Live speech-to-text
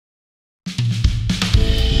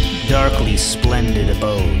Darkly Splendid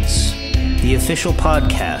Abodes, the official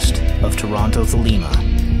podcast of Toronto Thelema,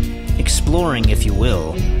 exploring, if you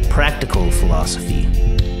will, practical philosophy,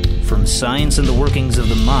 from science and the workings of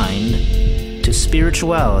the mind to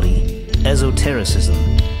spirituality, esotericism,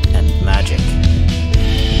 and magic.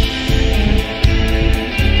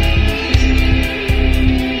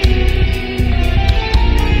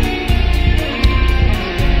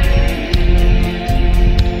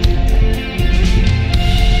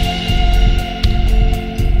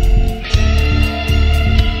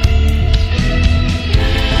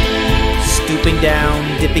 Stooping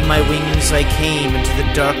down, dipping my wings, I came into the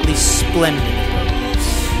darkly splendid abodes.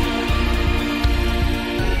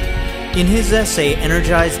 In his essay,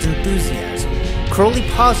 Energized Enthusiasm, Crowley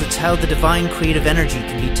posits how the divine creative energy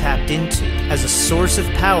can be tapped into as a source of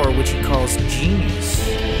power which he calls genius.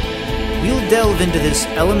 We'll delve into this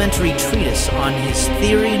elementary treatise on his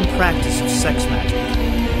theory and practice of sex magic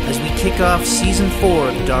as we kick off Season 4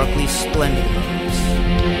 of Darkly Splendid Abodes.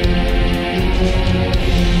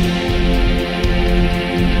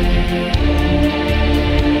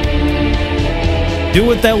 Do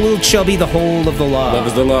what thou wilt shall be the whole of the law. Love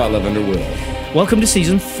is the law, love under will. Welcome to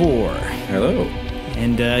Season 4. Hello.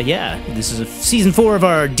 And this is Season 4 of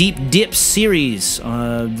our Deep Dip series,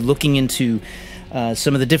 looking into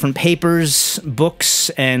some of the different papers, books,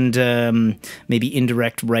 and maybe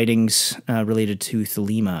indirect writings related to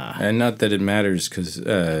Thelema. And not that it matters, because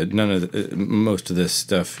most of this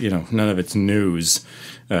stuff, none of it's news.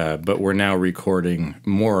 But we're now recording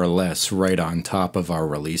more or less right on top of our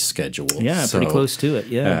release schedule. Yeah, so, pretty close to it.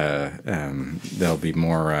 Yeah, there'll be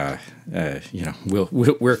more.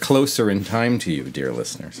 We're closer in time to you, dear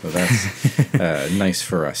listener. So that's nice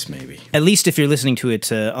for us, maybe. At least if you're listening to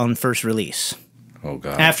it on first release. Oh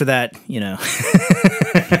God! After that, the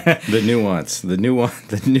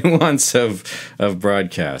nuance of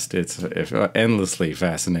broadcast. It's endlessly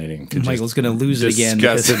fascinating. Michael's going to lose it again.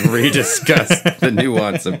 Discuss and rediscuss the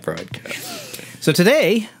nuance of broadcast. So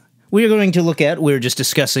today we are going to look at. We're just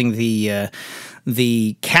discussing the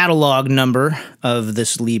catalog number of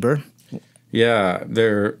this Liber. Yeah,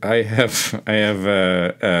 I have.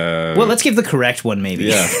 Well, let's give the correct one, maybe.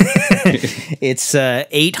 Yeah. It's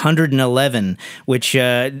 811, which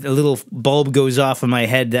a little bulb goes off in my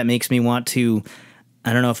head that makes me want to,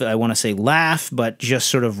 I don't know if I want to say laugh, but just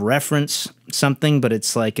sort of reference something, but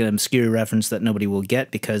it's like an obscure reference that nobody will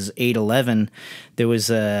get, because 811, there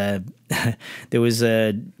was a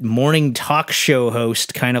morning talk show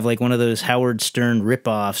host, kind of like one of those Howard Stern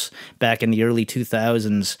ripoffs back in the early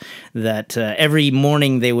 2000s, that every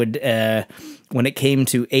morning they would, when it came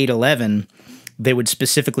to 811, they would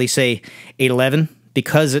specifically say 811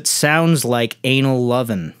 because it sounds like anal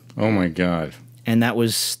lovin'. Oh my God. And that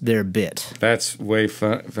was their bit. That's way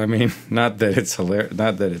fun. I mean, not that it's hilarious,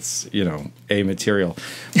 not that it's, amaterial,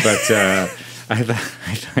 but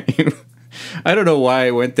I don't know why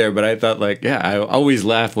I went there, but I thought, I always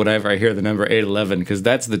laugh whenever I hear the number 811, because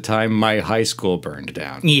that's the time my high school burned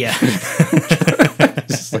down. Yeah.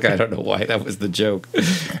 It's just I don't know why that was the joke.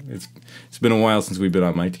 It's been a while since we've been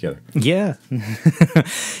on mic together. Yeah.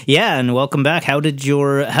 Yeah, and welcome back. How do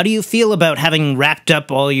you feel about having wrapped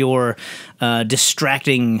up all your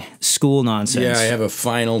distracting school nonsense? Yeah, I have a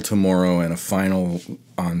final tomorrow and a final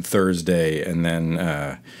on Thursday, and then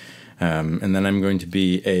I'm going to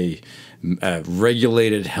be a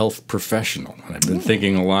regulated health professional. And I've been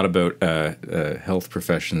thinking a lot about health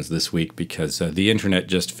professions this week, because the internet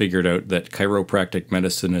just figured out that chiropractic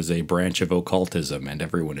medicine is a branch of occultism, and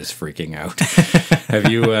everyone is freaking out.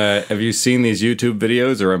 Have you seen these YouTube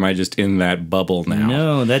videos, or am I just in that bubble now?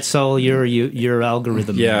 No, that's all your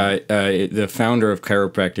algorithm. Yeah, the founder of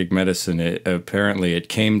chiropractic medicine, apparently it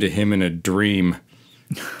came to him in a dream.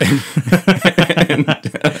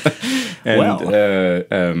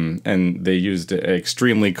 And they used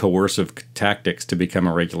extremely coercive tactics to become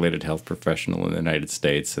a regulated health professional in the United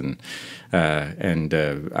States, and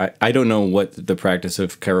I don't know what the practice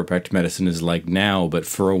of chiropractic medicine is like now, but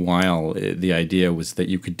for a while the idea was that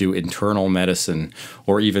you could do internal medicine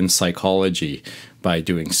or even psychology by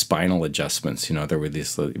doing spinal adjustments. There were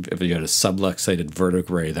these, if you had a subluxated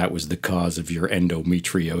vertebrae, that was the cause of your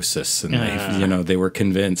endometriosis, and they were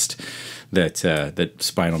convinced that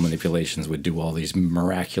spinal manipulations would do all these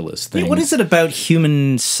miraculous things. Yeah, what is it about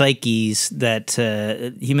human psyches, that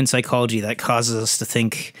human psychology, that causes us to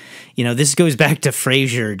think, this goes back to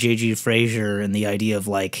Fraser, J.G. Fraser, and the idea of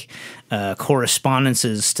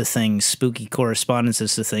correspondences to things, spooky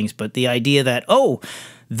correspondences to things, but the idea that,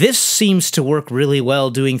 this seems to work really well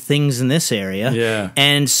doing things in this area. Yeah.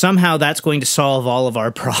 And somehow that's going to solve all of our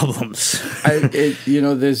problems.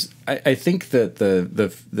 I think that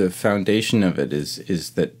the foundation of it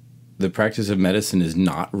is that the practice of medicine is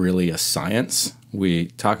not really a science. We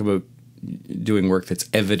talk about doing work that's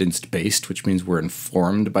evidence-based, which means we're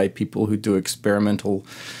informed by people who do experimental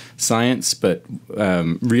science, but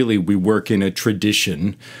really we work in a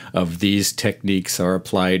tradition of these techniques are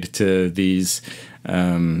applied to these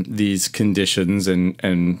conditions,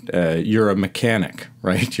 and you're a mechanic,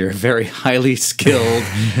 right? You're a very highly skilled,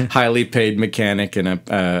 highly paid mechanic, and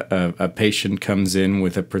a patient comes in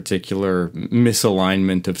with a particular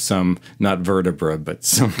misalignment of some, not vertebra, but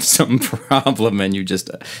some problem, and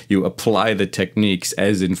you apply the techniques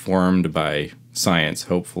as informed by science,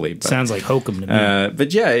 hopefully. But, sounds like hokum to me.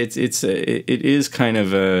 but yeah, it is kind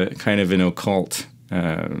of an occult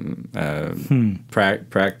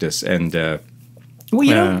practice, and. Well,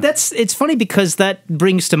 you know, it's funny because that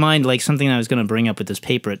brings to mind like something I was going to bring up with this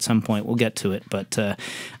paper at some point. We'll get to it, but the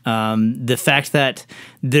fact that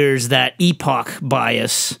there's that epoch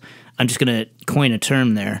bias. I'm just going to coin a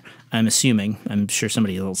term there. I'm assuming. I'm sure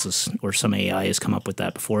somebody else or some AI has come up with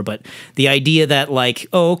that before. But the idea that like,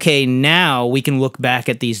 oh, okay, now we can look back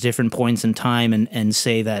at these different points in time and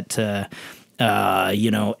say that.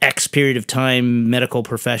 X period of time, medical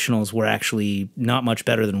professionals were actually not much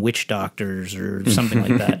better than witch doctors or something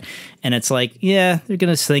like that. And it's like, yeah, they're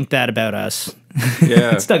going to think that about us.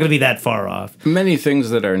 Yeah. It's not going to be that far off. Many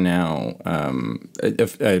things that are now,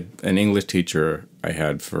 an English teacher I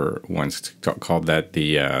had for once called that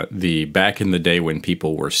the back in the day when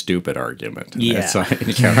people were stupid argument. Yeah. So I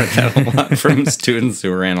encountered that a lot from students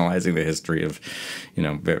who were analyzing the history of,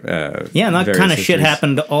 and that kind of shit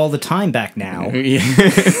happened all the time back now. Yeah.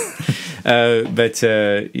 But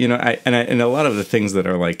a lot of the things that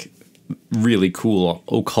are like really cool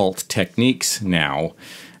occult techniques now,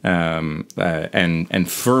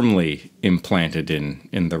 and firmly implanted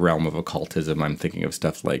in the realm of occultism. I'm thinking of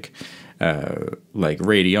stuff like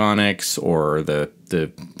radionics or the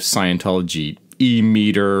Scientology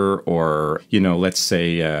e-meter, or let's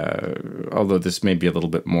say, although this may be a little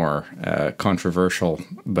bit more controversial,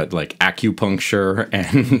 but like acupuncture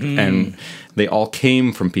and they all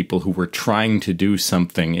came from people who were trying to do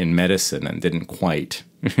something in medicine and didn't quite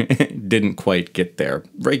get there.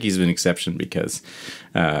 Reiki's an exception because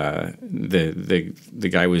the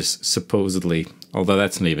guy was supposedly, although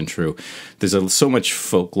that's not even true. There's so much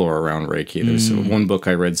folklore around Reiki. There's one book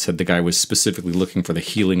I read said the guy was specifically looking for the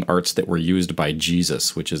healing arts that were used by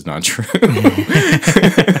Jesus, which is not true.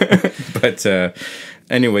 But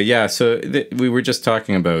anyway, yeah. So we were just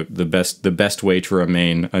talking about the best way to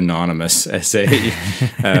remain anonymous as a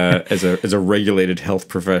regulated health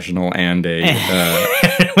professional and an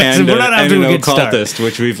occultist,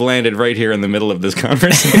 which we've landed right here in the middle of this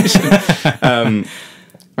conversation.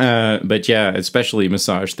 But yeah, especially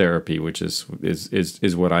massage therapy, which is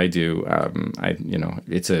what I do.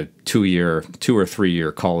 It's a 2 or 3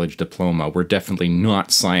 year college diploma. We're definitely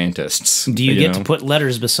not scientists. Do you get to put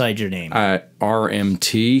letters beside your name?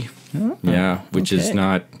 RMT, which is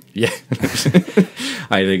not. Yeah,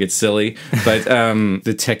 I think it's silly, but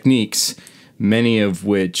the techniques, many of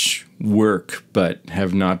which work, but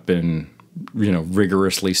have not been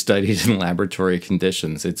rigorously studied in laboratory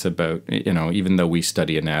conditions. It's about, even though we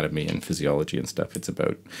study anatomy and physiology and stuff, it's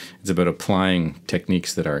about applying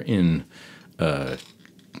techniques that are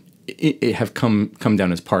it have come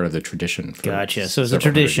down as part of the tradition. Gotcha. So as a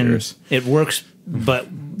tradition, it works, but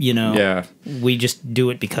we just do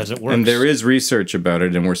it because it works. And there is research about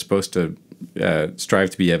it, and we're supposed to strive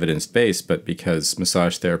to be evidence-based, but because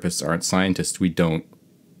massage therapists aren't scientists,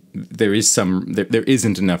 there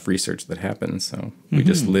isn't enough research that happens, so we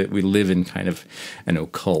just live in kind of an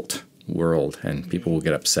occult world, and people will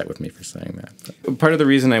get upset with me for saying that. But part of the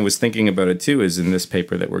reason I was thinking about it too is in this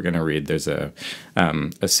paper that we're going to read, there's a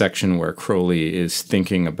section where Crowley is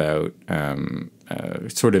thinking about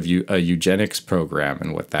sort of a eugenics program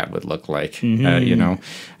and what that would look like.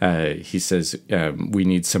 He says we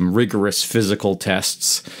need some rigorous physical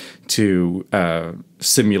tests to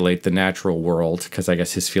simulate the natural world, because I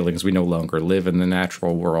guess his feeling is we no longer live in the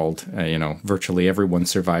natural world. Virtually everyone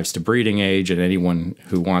survives to breeding age, and anyone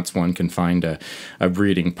who wants one can find a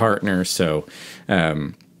breeding partner. So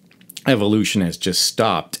evolution has just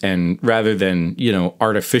stopped, and rather than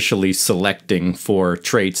artificially selecting for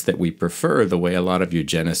traits that we prefer, the way a lot of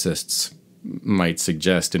eugenicists might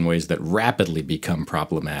suggest in ways that rapidly become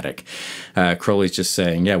problematic. Crowley's just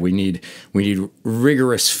saying, yeah, we need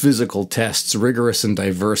rigorous physical tests, rigorous and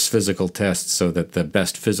diverse physical tests, so that the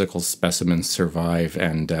best physical specimens survive.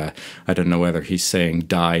 And I don't know whether he's saying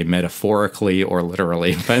die metaphorically or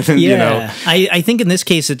literally, but yeah, you know, I think in this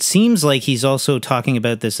case it seems like he's also talking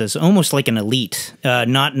about this as almost like an elite,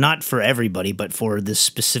 not for everybody, but for this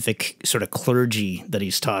specific sort of clergy that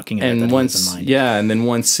he's talking about. And that once, he has in mind. yeah, and then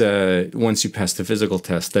once you pass the physical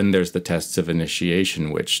test, then there's the tests of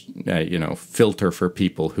initiation, which filter for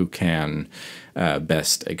people who can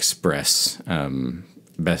best express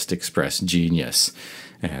genius.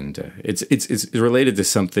 And it's related to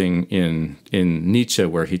something in Nietzsche,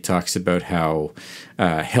 where he talks about how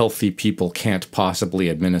healthy people can't possibly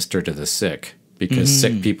administer to the sick, because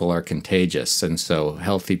sick people are contagious, and so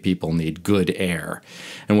healthy people need good air.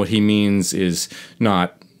 And what he means is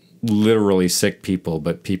not literally sick people,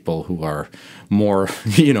 but people who are more,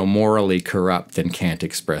 morally corrupt and can't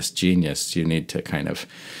express genius. You need to kind of,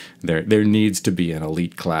 there needs to be an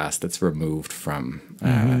elite class that's removed from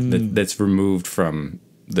that's removed from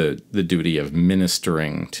the duty of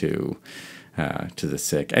ministering to the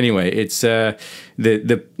sick. Anyway, it's the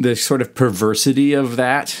sort of perversity of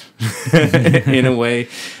that in a way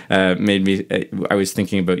made me. I was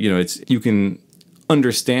thinking about, you can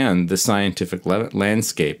understand the scientific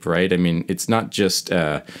landscape, right? I mean, it's not just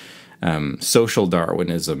social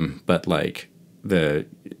Darwinism, but like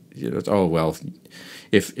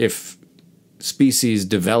if species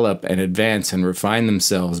develop and advance and refine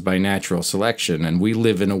themselves by natural selection, and we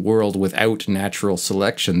live in a world without natural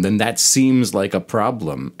selection, then that seems like a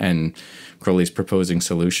problem. And Crowley's proposing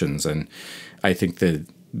solutions. And I think that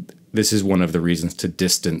this is one of the reasons to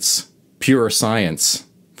distance pure science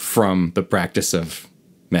from the practice of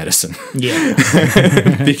medicine. Yeah.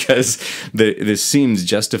 Because this seems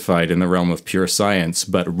justified in the realm of pure science,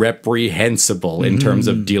 but reprehensible in terms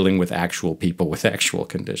of dealing with actual people with actual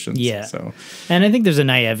conditions. Yeah. So, and I think there's a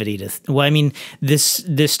naivety to,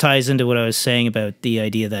 this ties into what I was saying about the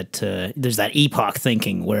idea that there's that epoch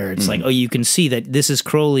thinking where it's like, oh, you can see that this is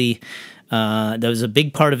Crowley. That was a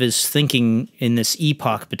big part of his thinking in this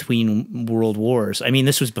epoch between world wars. I mean,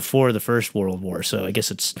 this was before the First World War, so I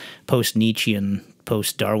guess it's post-Nietzschean,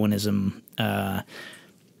 post-Darwinism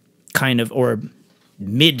kind of, or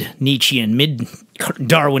mid-Nietzschean,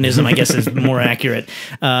 mid-Darwinism, I guess is more accurate.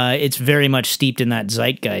 It's very much steeped in that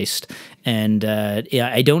zeitgeist. And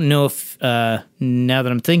I don't know if, now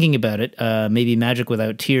that I'm thinking about it, maybe Magick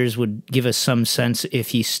Without Tears would give us some sense if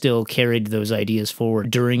he still carried those ideas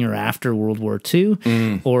forward during or after World War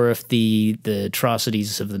II, or if the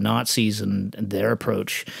atrocities of the Nazis and their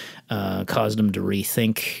approach caused him to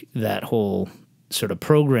rethink that whole sort of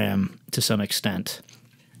program to some extent.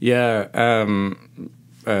 Yeah,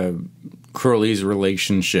 Crowley's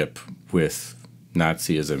relationship with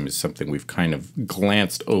Nazism is something we've kind of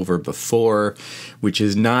glanced over before, which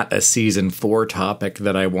is not a season 4 topic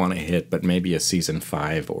that I want to hit, but maybe a season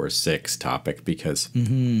 5 or 6 topic, because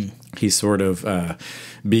he sort of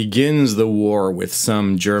begins the war with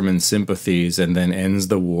some German sympathies and then ends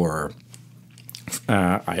the war.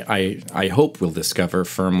 I hope we'll discover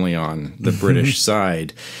firmly on the British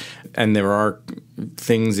side. And there are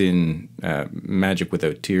things in Magick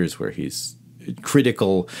Without Tears where he's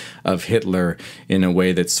critical of Hitler in a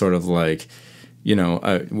way that's sort of like,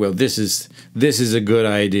 well, this is a good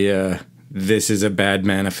idea. This is a bad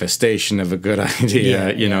manifestation of a good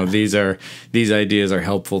idea. These ideas are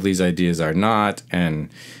helpful. These ideas are not. And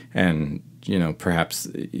perhaps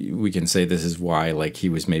we can say this is why, like, he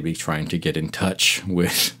was maybe trying to get in touch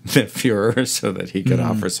with the Fuhrer so that he could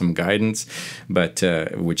offer some guidance, but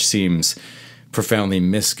which seems profoundly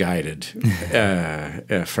misguided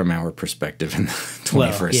from our perspective in the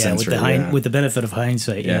 21st century. With the benefit of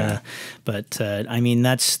hindsight, But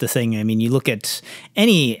that's the thing. I mean, you look at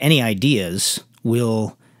any ideas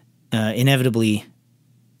will inevitably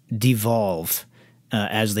devolve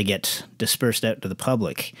as they get dispersed out to the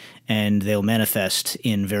public, and they'll manifest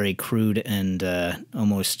in very crude and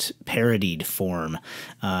almost parodied form.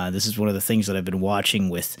 This is one of the things that I've been watching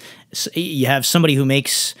with. You have somebody who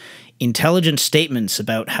makes intelligent statements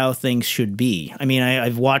about how things should be. I mean,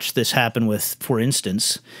 I've watched this happen with, for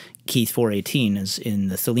instance, Keith 418 is in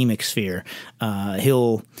the Thelemic sphere.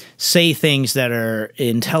 He'll say things that are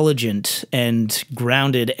intelligent and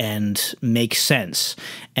grounded and make sense.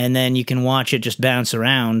 And then you can watch it just bounce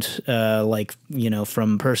around,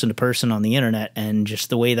 from person to person on the internet. And just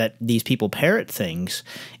the way that these people parrot things,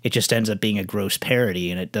 it just ends up being a gross parody,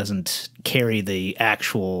 and it doesn't carry the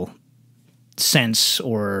actual sense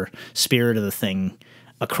or spirit of the thing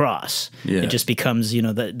across. Yeah. It just becomes,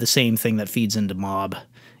 the same thing that feeds into mob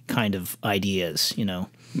kind of ideas,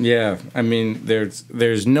 Yeah, I mean,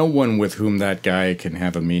 there's no one with whom that guy can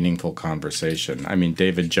have a meaningful conversation. I mean,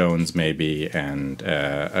 David Jones maybe, and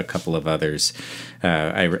a couple of others.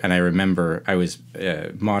 I remember I was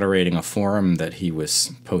moderating a forum that he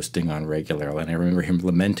was posting on regularly, and I remember him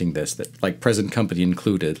lamenting this, that like present company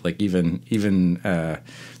included, like even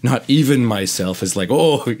not even myself is like,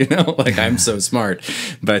 oh, like I'm so smart,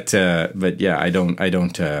 but yeah, I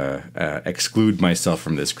don't exclude myself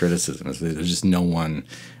from this criticism. There's just no one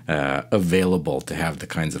available to have the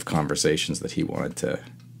kinds of conversations that he wanted to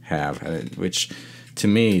have, which to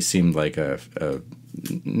me seemed like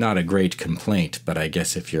not a great complaint, but I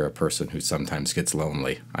guess if you're a person who sometimes gets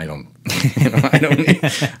lonely, I don't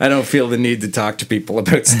feel the need to talk to people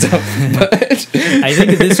about stuff. But I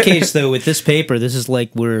think in this case, though, with this paper, this is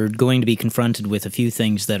like we're going to be confronted with a few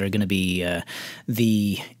things that are going to be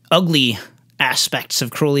the ugly aspects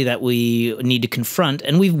of Crowley that we need to confront,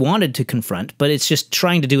 and we've wanted to confront, but it's just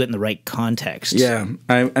trying to do it in the right context. Yeah,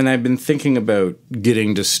 I've been thinking about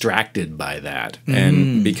getting distracted by that,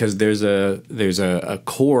 and because there's a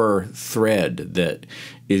core thread that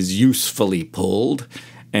is usefully pulled,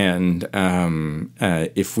 and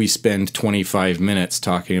if we spend 25 minutes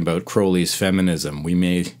talking about Crowley's feminism, we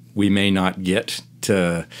may not get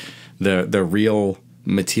to the real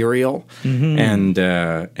material,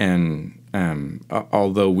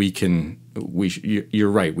 although you're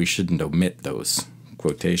right, we shouldn't omit those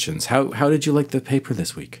quotations. How did you like the paper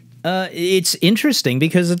this week? It's interesting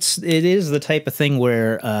because it is the type of thing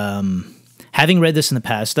where, having read this in the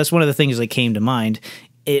past, that's one of the things that came to mind.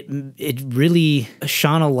 It really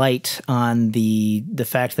shone a light on the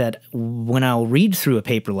fact that when I'll read through a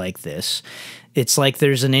paper like this, it's like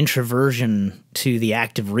there's an introversion to the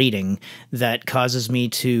act of reading that causes me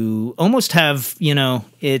to almost have,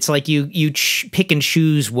 it's like you pick and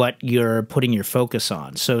choose what you're putting your focus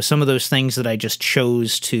on. So some of those things that I just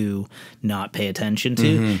chose to not pay attention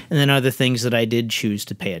to, and then other things that I did choose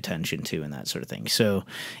to pay attention to and that sort of thing. So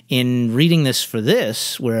in reading this for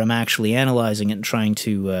this, where I'm actually analyzing it and trying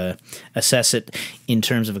to assess it in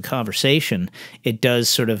terms of a conversation, it does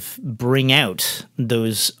sort of bring out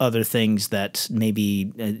those other things that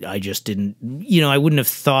maybe I just didn't, I wouldn't have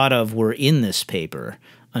thought of were in this paper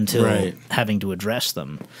until having to address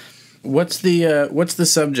them. What's the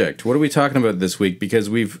subject? What are we talking about this week? Because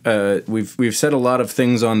we've said a lot of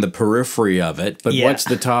things on the periphery of it, but what's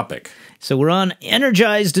the topic? So we're on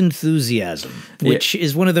energized enthusiasm, which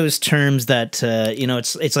is one of those terms that,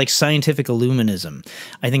 it's like scientific illuminism.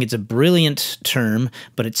 I think it's a brilliant term,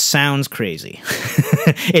 but it sounds crazy.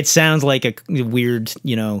 It sounds like a weird,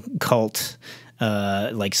 cult,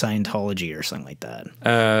 like Scientology or something like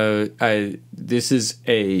that. This is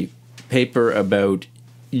a paper about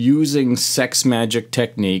using sex magic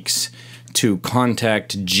techniques to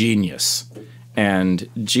contact genius. And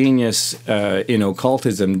genius in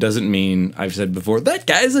occultism doesn't mean, I've said before, that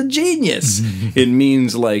guy's a genius. It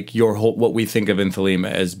means like what we think of in Thelema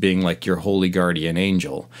as being like your holy guardian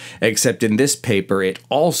angel. Except in this paper, it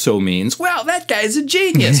also means, well, that guy's a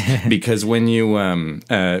genius. because when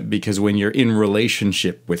you're in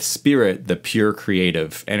relationship with spirit, the pure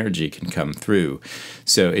creative energy can come through.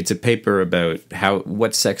 So it's a paper about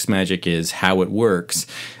what sex magic is, how it works,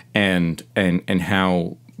 and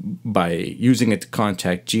how by using it to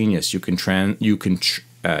contact genius, you can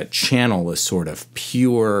channel a sort of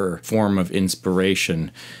pure form of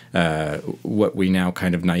inspiration, what we now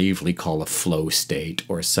kind of naively call a flow state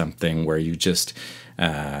or something, where you just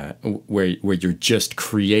where you're just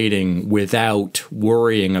creating without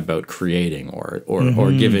worrying about creating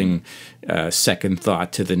or giving second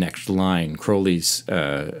thought to the next line. Crowley's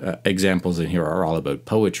examples in here are all about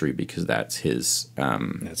poetry because that's his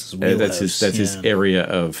his area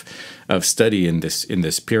of study in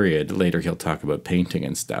this period. Later he'll talk about painting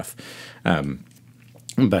and stuff.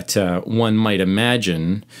 But one might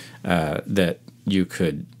imagine that you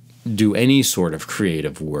could do any sort of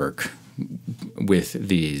creative work with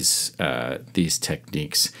these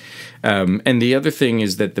techniques. And the other thing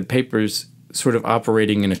is that the paper's sort of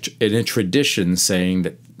operating in a tradition saying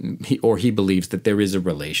that he believes that there is a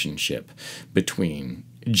relationship between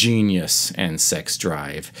genius and sex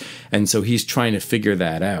drive. And so he's trying to figure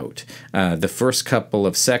that out. The first couple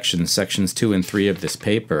of sections 2 and 3 of this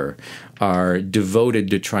paper, are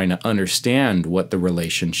devoted to trying to understand what the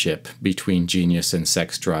relationship between genius and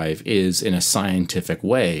sex drive is in a scientific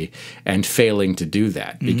way, and failing to do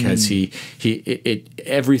that because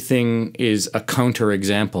everything is a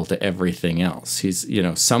counterexample to everything else. He's,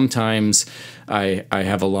 sometimes I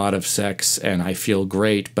have a lot of sex and I feel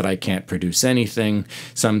great, but I can't produce anything.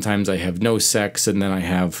 Sometimes I have no sex and then I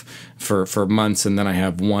have for months, and then I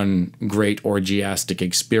have one great orgiastic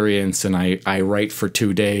experience and I write for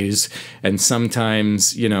 2 days. And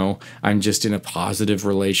sometimes, I'm just in a positive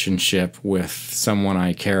relationship with someone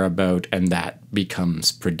I care about, and that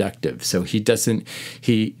becomes productive. So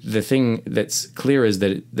the thing that's clear is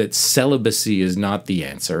that celibacy is not the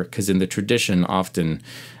answer, because in the tradition often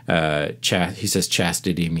he says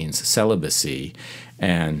chastity means celibacy,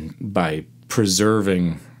 and by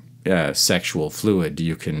preserving sexual fluid,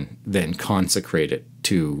 you can then consecrate it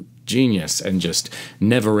to genius and just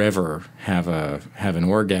never ever have an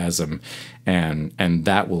orgasm, and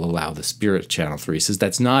that will allow the spirit channel through. He says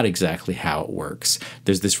that's not exactly how it works.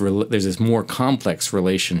 There's this more complex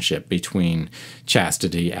relationship between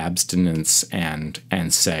chastity, abstinence, and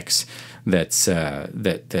sex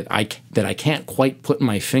that I can't quite put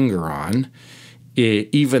my finger on.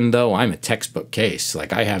 Even though I'm a textbook case,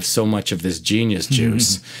 like I have so much of this genius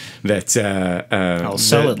juice that I'll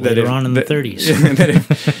sell it later on in the 30s.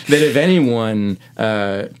 that if anyone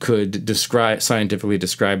could scientifically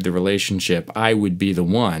describe the relationship, I would be the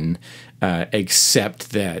one.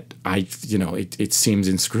 Except that it seems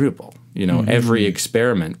inscrutable. Every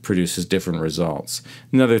experiment produces different results.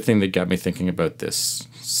 Another thing that got me thinking about this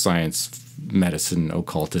science, medicine,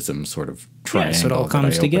 occultism sort of triangle. So it all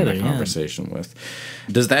comes together. Conversation with.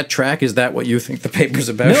 Does that track? Is that what you think the paper's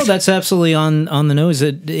about? No, that's absolutely on the nose.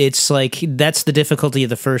 It's like that's the difficulty of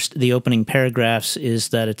the opening paragraphs, is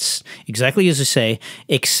that it's exactly as you say,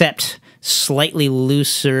 except slightly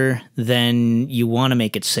looser than you want to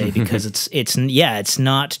make it say, because it's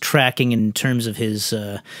not tracking in terms of his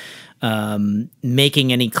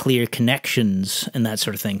making any clear connections and that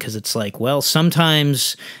sort of thing, because it's like, well,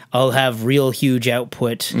 sometimes I'll have real huge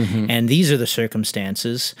output and these are the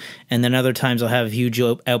circumstances, and then other times I'll have huge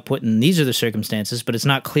output and these are the circumstances, but it's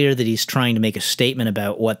not clear that he's trying to make a statement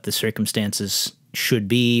about what the circumstances should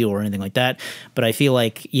be or anything like that. But I feel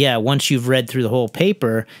like, once you've read through the whole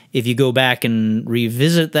paper, if you go back and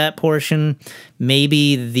revisit that portion,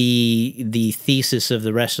 maybe the thesis of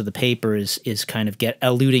the rest of the paper is kind of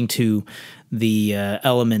alluding to the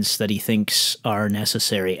elements that he thinks are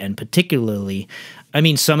necessary. And particularly,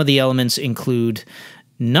 some of the elements include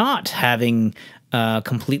not having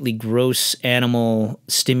completely gross animal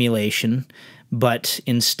stimulation, but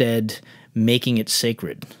instead making it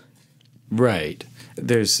sacred. Right.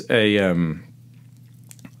 There's a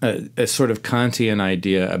sort of Kantian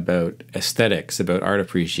idea about aesthetics, about art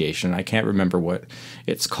appreciation. I can't remember what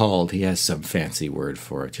it's called. He has some fancy word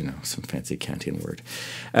for it, some fancy Kantian word.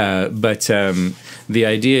 But the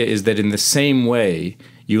idea is that in the same way,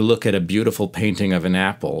 you look at a beautiful painting of an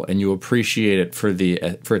apple and you appreciate it for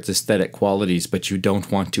its aesthetic qualities, but you don't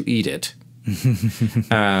want to eat it.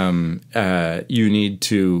 You need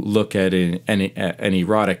to look at an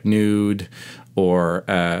erotic nude or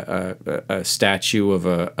a statue of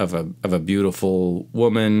a beautiful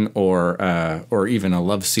woman, or even a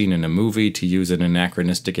love scene in a movie, to use an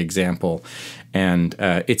anachronistic example. And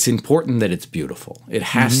it's important that it's beautiful. It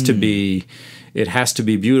has to be. It has to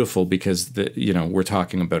be beautiful because we're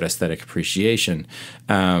talking about aesthetic appreciation,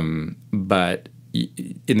 but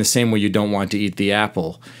in the same way you don't want to eat the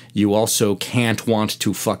apple, you also can't want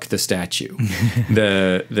to fuck the statue.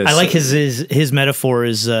 I like his metaphor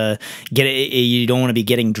is you don't want to be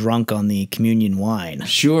getting drunk on the communion wine.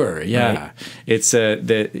 Sure, yeah. Right? It's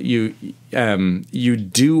that you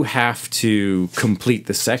do have to complete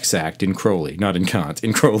the sex act in Crowley, not in Kant.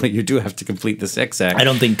 In Crowley, you do have to complete the sex act. I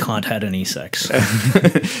don't think Kant had any sex.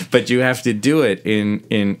 But you have to do it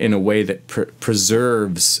in a way that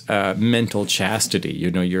preserves mental chastity.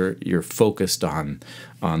 You're focused on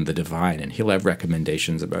the divine, and he'll have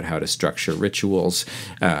recommendations about how to structure rituals,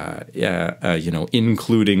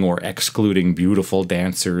 including or excluding beautiful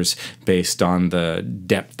dancers based on the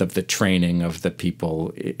depth of the training of the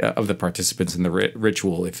people, of the participants in the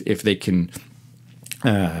ritual. If they can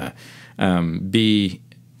be...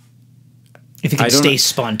 If you can stay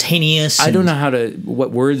spontaneous. I don't know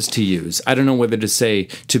what words to use. I don't know whether to say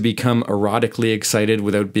to become erotically excited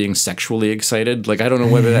without being sexually excited. Like, I don't know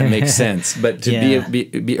whether that makes sense. But to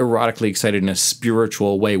be erotically excited in a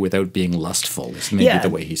spiritual way without being lustful is maybe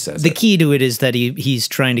the way he says it. The key to it is that he's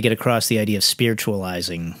trying to get across the idea of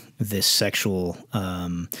spiritualizing this sexual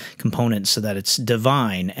component so that it's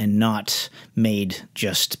divine and not made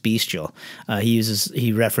just bestial.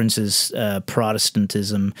 He references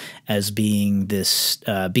Protestantism as being this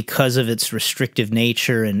because of its restrictive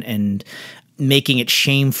nature and making it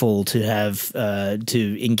shameful to have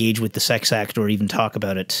to engage with the sex act or even talk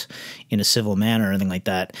about it in a civil manner or anything like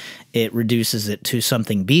that. It reduces it to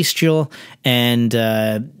something bestial, and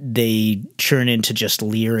they churn into just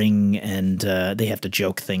leering, and they have to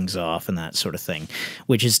joke things off and that sort of thing,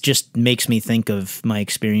 which is just makes me think of my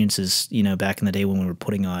experiences, back in the day when we were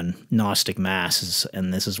putting on Gnostic masses,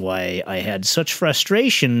 and this is why I had such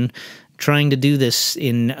frustration trying to do this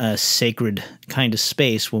in a sacred kind of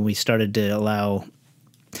space when we started to allow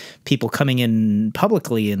people coming in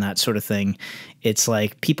publicly and that sort of thing. It's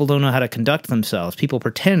like people don't know how to conduct themselves. People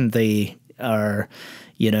pretend they are,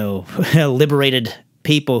 liberated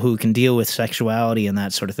people who can deal with sexuality and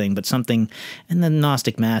that sort of thing, but and the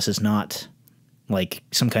Gnostic Mass is not like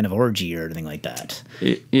some kind of orgy or anything like that.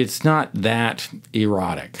 It's not that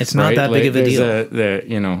erotic. It's not that big of a deal.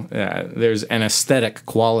 There's an aesthetic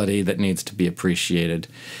quality that needs to be appreciated.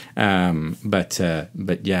 But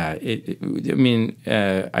yeah,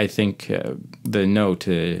 I think the note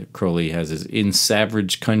Crowley has is in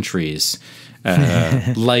savage countries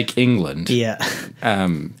like England. Yeah.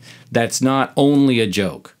 That's not only a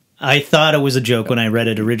joke. I thought it was a joke when I read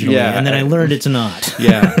it originally, and then I learned it's not.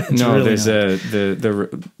 Yeah, no, really there's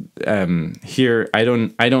here. I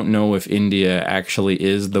don't know if India actually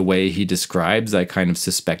is the way he describes. I kind of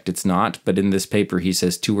suspect it's not. But in this paper, he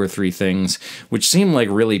says 2 or 3 things which seem like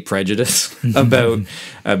really prejudice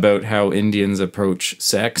about how Indians approach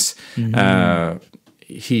sex.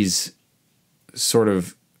 He's sort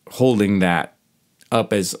of holding that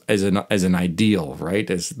up as an ideal, right?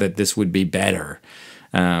 As that this would be better.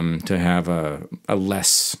 To have a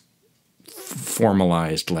less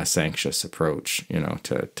formalized, less anxious approach,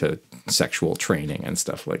 to sexual training and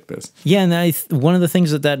stuff like this. Yeah, and one of the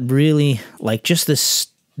things that really, like, just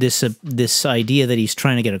this idea that he's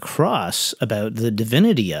trying to get across about the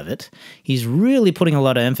divinity of it, he's really putting a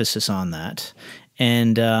lot of emphasis on that,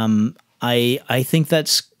 and I think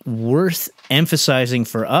that's worth emphasizing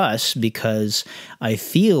for us, because I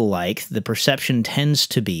feel like the perception tends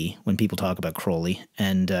to be, when people talk about Crowley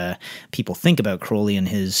and people think about Crowley and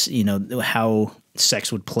his, how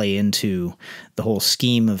sex would play into the whole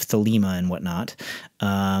scheme of Thelema and whatnot,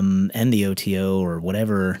 and the OTO or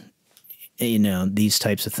whatever, these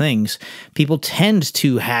types of things, people tend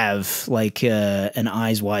to have like an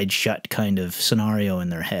eyes wide shut kind of scenario in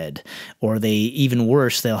their head, or even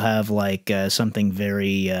worse, they'll have like something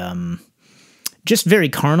very, just very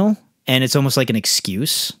carnal, and it's almost like an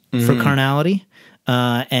excuse for carnality.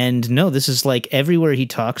 And no, this is like everywhere he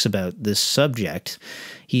talks about this subject,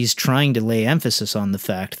 he's trying to lay emphasis on the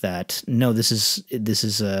fact that no, this is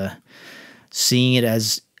seeing it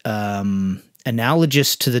as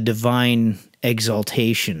analogous to the divine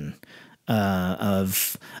exaltation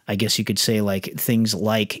of, I guess you could say, like things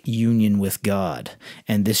like union with God,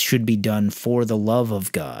 and this should be done for the love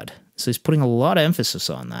of God. So he's putting a lot of emphasis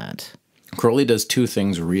on that. Crowley does 2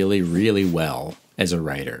 things really, really well as a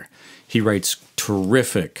writer. He writes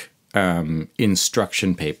terrific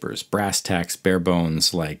instruction papers, brass tacks, bare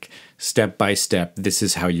bones, like step by step, this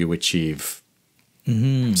is how you achieve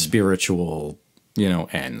spiritual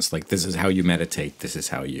ends. Like, this is how you meditate. This is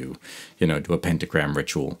how you, do a pentagram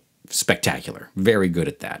ritual. Spectacular. Very good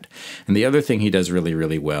at that. And the other thing he does really,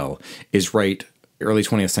 really well is write early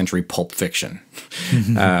 20th century pulp fiction.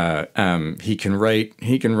 He can write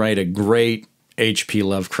a great H.P.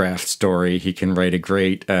 Lovecraft story. He can write a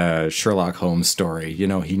great Sherlock Holmes story. He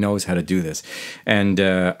knows how to do this. And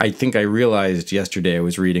I think I realized yesterday, I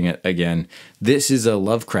was reading it again, this is a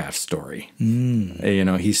Lovecraft story.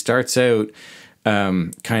 He starts out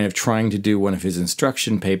kind of trying to do one of his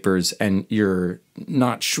instruction papers, and you're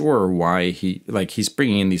not sure why he's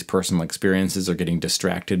bringing in these personal experiences or getting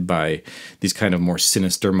distracted by these kind of more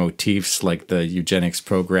sinister motifs like the eugenics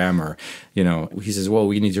program, or, he says, well,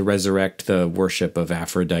 we need to resurrect the worship of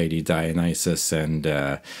Aphrodite, Dionysus, and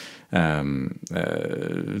the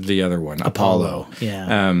other one, Apollo.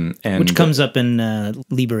 Yeah. And which comes up in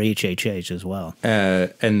Liber HHH as well.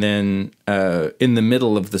 And then in the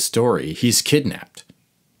middle of the story, he's kidnapped.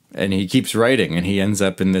 And he keeps writing, and he ends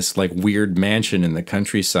up in this like weird mansion in the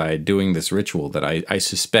countryside doing this ritual that I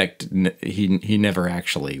suspect he never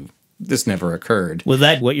actually... This never occurred.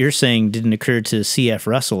 Well, what you're saying didn't occur to C.F.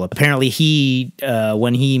 Russell. Apparently, he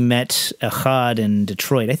when he met Echad in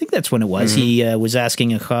Detroit, I think that's when it was. He was asking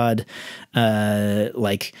Echad,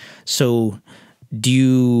 so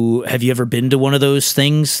have you ever been to one of those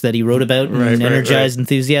things that he wrote about in Energized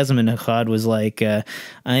Enthusiasm? And Akkad was like,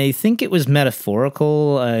 I think it was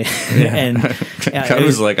metaphorical. And Akkad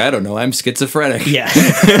was like, I don't know, I'm schizophrenic. Yeah.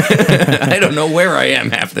 I don't know where I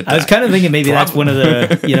am half the time. I was kind of thinking maybe that's one of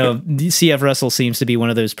the, C.F. Russell seems to be one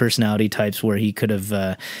of those personality types where he could have,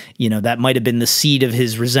 that might have been the seed of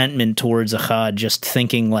his resentment towards Akkad, just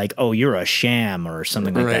thinking like, oh, you're a sham or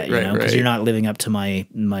something like that, because you're not living up to my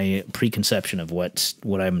preconception of what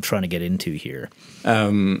I'm trying to get into here.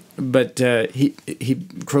 But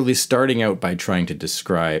Crowley's starting out by trying to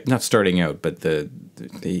describe, not starting out, but the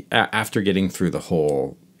after getting through the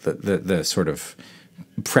whole, the sort of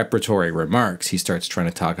preparatory remarks, he starts trying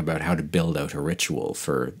to talk about how to build out a ritual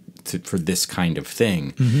for this kind of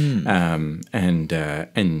thing, and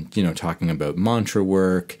talking about mantra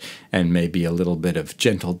work and maybe a little bit of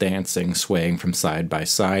gentle dancing, swaying from side by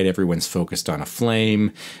side. Everyone's focused on a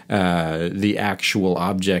flame. The actual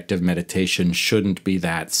object of meditation shouldn't be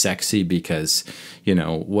that sexy because,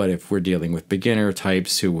 what if we're dealing with beginner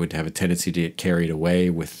types who would have a tendency to get carried away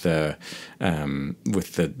with the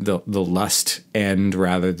lust end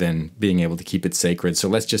rather than being able to keep it sacred. So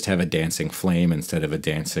let's just have a dancing flame instead of a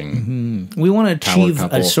dancing. We want to achieve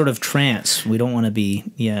a sort of trance. We don't want to be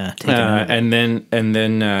taken over. And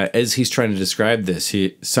then as he's trying to describe this,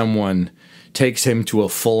 someone takes him to a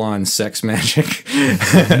full-on sex magic.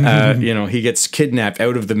 He gets kidnapped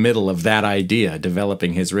out of the middle of that idea,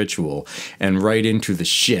 developing his ritual, and right into the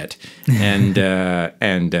shit. And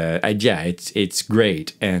it's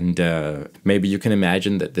great. And maybe you can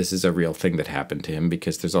imagine that this is a real thing that happened to him,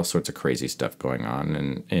 because there's all sorts of crazy stuff going on.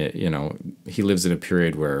 And he lives in a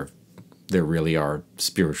period where there really are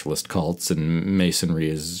spiritualist cults, and Masonry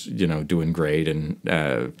is doing great, and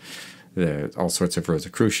all sorts of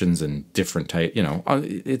Rosicrucians and different type.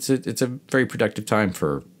 It's a very productive time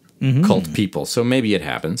for cult people. So maybe it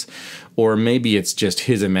happens, or maybe it's just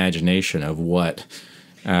his imagination of what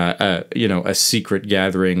a secret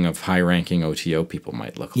gathering of high-ranking OTO people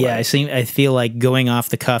might look like. Yeah, I feel like going off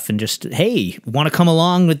the cuff and just, hey, want to come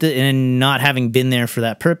along with it, and not having been there for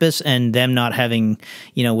that purpose, and them not having,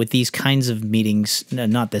 with these kinds of meetings,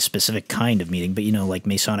 not this specific kind of meeting, but, like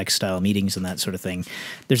Masonic-style meetings and that sort of thing,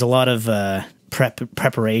 there's a lot of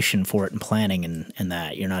preparation for it and planning and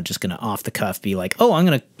that. You're not just going to off the cuff be like, oh, I'm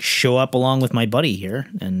going to show up along with my buddy here,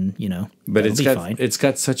 and but it's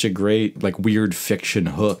got such a great weird fiction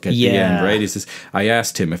hook at the end, right? He says, I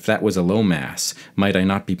asked him if that was a low mass, might I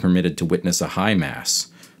not be permitted to witness a high mass?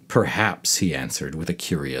 Perhaps, he answered with a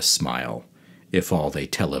curious smile, if all they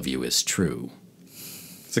tell of you is true.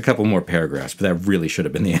 It's a couple more paragraphs, but that really should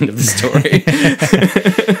have been the end of the story.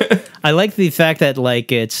 I like the fact that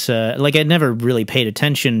it's I'd never really paid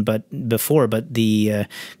attention before, but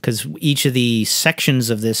because each of the sections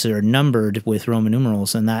of this are numbered with Roman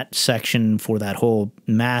numerals, and that section for that whole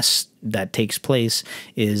mass that takes place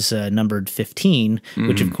is numbered 15,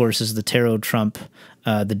 which of course is the tarot trump,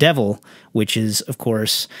 the devil, which is of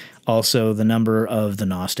course also the number of the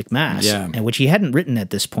Gnostic Mass, and which he hadn't written at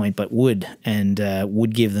this point, but would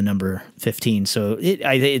give the number 15. So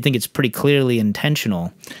I think it's pretty clearly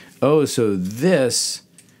intentional. Oh, so this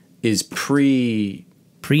is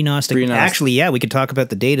pre-Gnostic. Actually, yeah, we could talk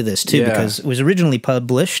about the date of this too, because it was originally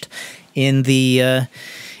published in the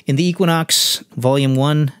Equinox Volume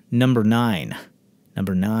 1, Number 9.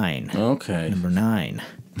 Number 9. Okay. Number 9.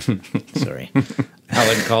 Sorry.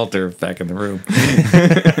 Alan Coulter back in the room.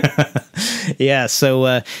 Yeah,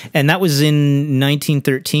 so, and that was in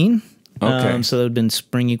 1913. Okay. So that would have been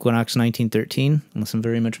Spring Equinox 1913, unless I'm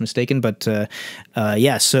very much mistaken. But which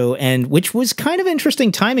was kind of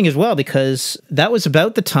interesting timing as well, because that was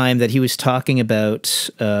about the time that he was talking about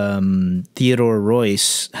Theodore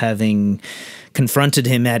Royce having confronted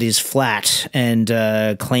him at his flat and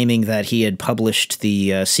claiming that he had published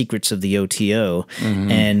the secrets of the OTO.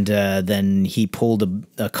 And then he pulled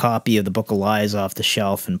a copy of the Book of Lies off the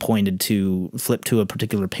shelf and flipped to a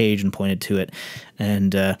particular page and pointed to it.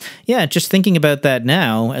 And just thinking about that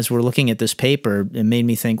now, as we're looking at this paper, it made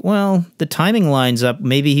me think, well, the timing lines up.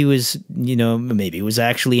 Maybe he was, maybe it was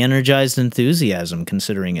actually Energized Enthusiasm,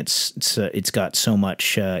 considering it's got so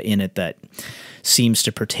much in it that seems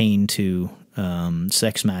to pertain to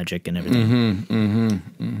sex magic and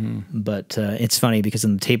everything. But it's funny because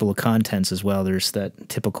in the table of contents as well, there's that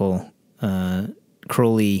typical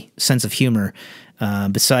Crowley sense of humor.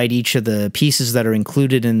 Beside each of the pieces that are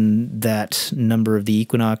included in that number of the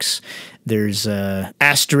Equinox, there's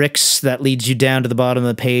asterisks that leads you down to the bottom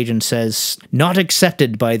of the page and says, not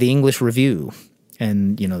accepted by the English Review.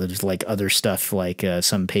 And, there's other stuff,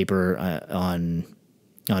 some paper on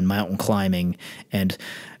mountain climbing, and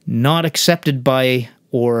not accepted by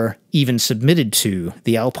or even submitted to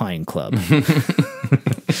the Alpine Club.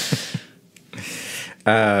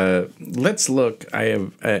 Let's look. I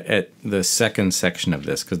have at the second section of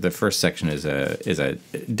this, because the first section is a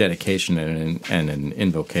dedication and an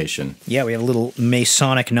invocation. Yeah, we have a little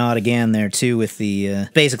Masonic nod again there too, with the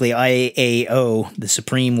basically IAO, the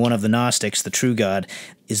supreme one of the Gnostics, the true God,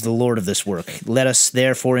 is the Lord of this work. Let us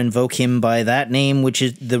therefore invoke him by that name, which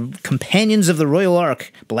is the companions of the Royal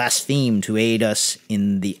Ark blaspheme, to aid us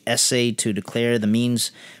in the essay to declare the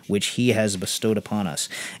means which he has bestowed upon us.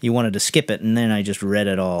 You wanted to skip it, and then I just read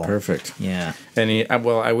it all. Perfect. Yeah. And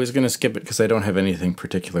well, I was going to skip it because I don't have anything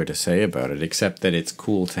particular to say about it, except that it's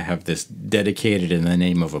cool to have this dedicated in the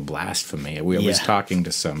name of a blasphemy. I was talking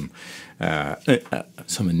to some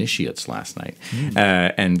initiates last night,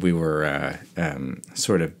 and we were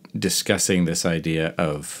sort of discussing this idea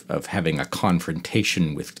of having a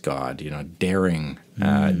confrontation with God, daring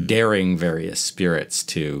various spirits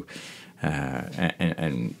to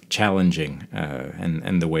and challenging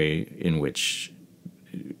and the way in which,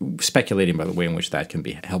 speculating about the way in which that can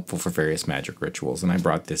be helpful for various magic rituals. And I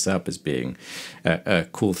brought this up as being a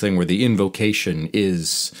cool thing where the invocation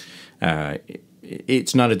is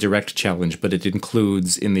it's not a direct challenge, but it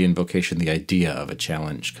includes in the invocation the idea of a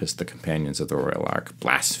challenge, because the companions of the Royal Ark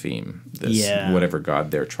blaspheme this whatever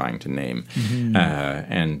god they're trying to name.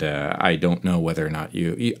 And I don't know whether or not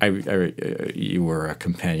you were a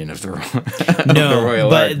companion of the, the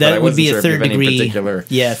Royal Ark, that but would be a third degree,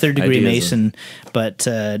 third degree Mason. But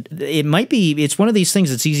it might be, it's one of these things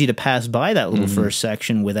that's easy to pass by that little first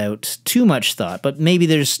section without too much thought. But maybe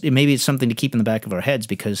it's something to keep in the back of our heads,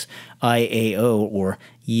 because IAO, or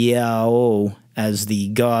Yao, as the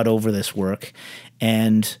god over this work,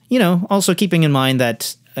 and also keeping in mind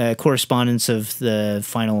that correspondence of the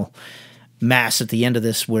final mass at the end of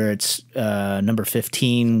this, where it's number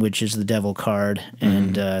 15, which is the devil card,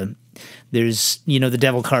 and there's the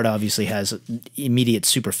devil card obviously has immediate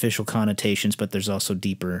superficial connotations, but there's also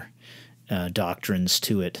deeper doctrines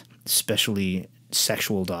to it, especially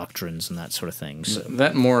sexual doctrines and that sort of thing. So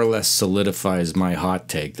that more or less solidifies my hot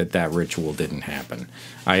take that ritual didn't happen.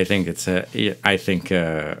 I think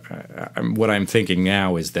what I'm thinking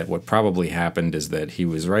now is that what probably happened is that he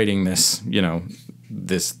was writing this,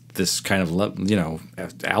 this kind of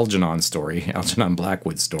Algernon story, Algernon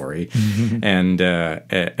Blackwood story, and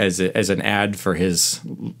as an ad for his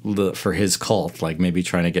cult, like maybe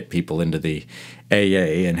trying to get people into the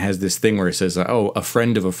AA, and has this thing where it says, a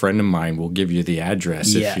friend of mine will give you the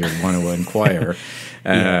address if you want to inquire,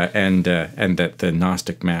 and that the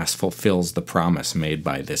Gnostic Mass fulfills the promise made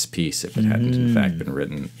by this piece if it hadn't in fact been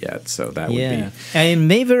written yet. So that would be. And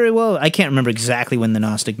may very well, I can't remember exactly when the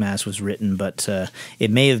Gnostic Mass was written, but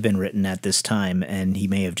it may have been written at this time, and he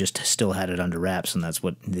may have just still had it under wraps, and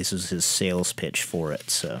this is his sales pitch for it.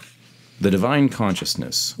 So. The divine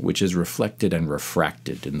consciousness, which is reflected and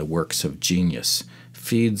refracted in the works of genius,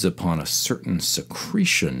 feeds upon a certain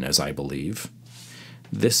secretion, as I believe.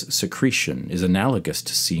 This secretion is analogous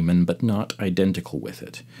to semen, but not identical with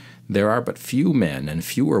it. There are but few men and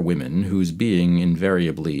fewer women whose being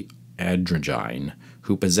invariably androgyne,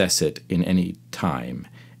 who possess it in any time,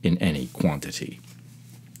 in any quantity.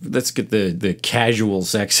 Let's get the casual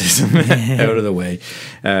sexism out of the way.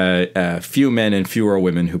 Few men and fewer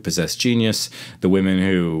women who possess genius. The women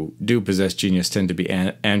who do possess genius tend to be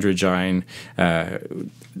androgyne.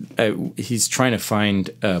 He's trying to find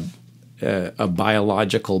a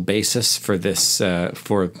biological basis for this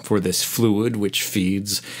for this fluid which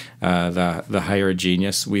feeds the higher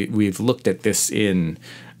genius. We've looked at this in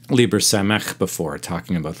Liber Samech before,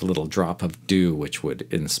 talking about the little drop of dew which would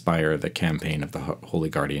inspire the campaign of the Holy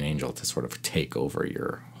Guardian Angel to sort of take over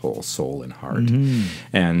your whole soul and heart.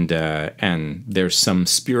 And there's some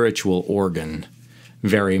spiritual organ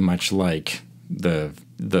very much like the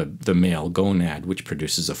male gonad, which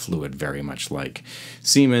produces a fluid very much like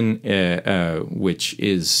semen, which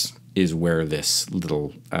is where this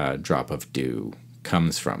little drop of dew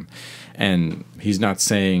comes from. And he's not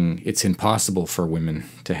saying it's impossible for women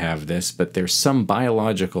to have this, but there's some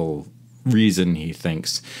biological reason, he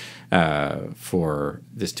thinks, for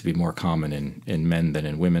this to be more common in men than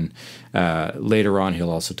in women. Later on,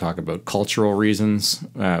 he'll also talk about cultural reasons,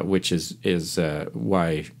 which is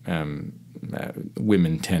why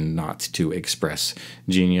women tend not to express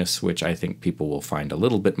genius, which I think people will find a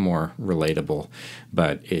little bit more relatable.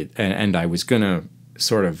 But and I was going to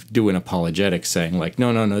sort of do an apologetic saying like,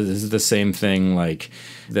 no, this is the same thing like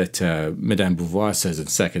that Madame Beauvoir says in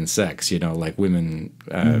Second Sex, like women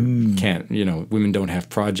can't, women don't have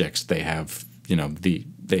projects. They have,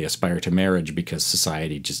 they aspire to marriage because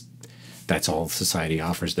society just, that's all society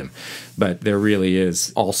offers them. But there really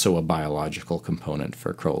is also a biological component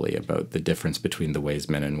for Crowley about the difference between the ways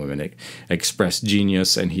men and women express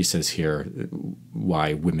genius, and he says here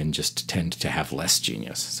why women just tend to have less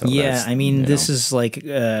genius. So yeah, I mean, this is like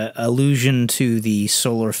allusion to the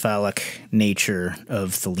solar phallic nature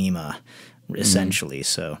of Thelema, essentially.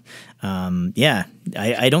 So, yeah,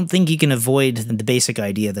 I don't think you can avoid the basic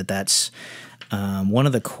idea that that's one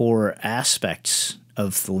of the core aspects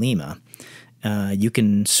of Thelema. You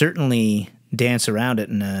can certainly dance around it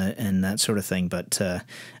and that sort of thing, but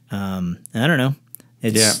I don't know.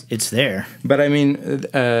 It's there. But I mean,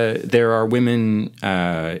 there are women.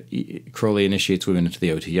 Crowley initiates women into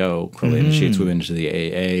the OTO. Crowley initiates women into the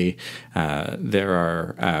AA. There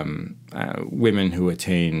are women who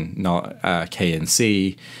attain K and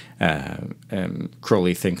C.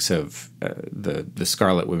 Crowley thinks of the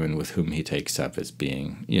Scarlet women with whom he takes up as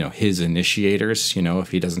being, his initiators.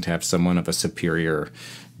 If he doesn't have someone of a superior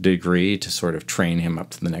degree to sort of train him up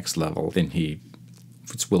to the next level, then he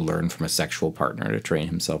will learn from a sexual partner to train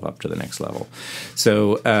himself up to the next level.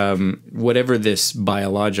 So whatever this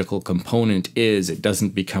biological component is, it doesn't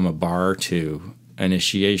become a bar to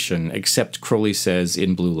initiation, except Crowley says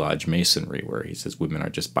in Blue Lodge Masonry, where he says women are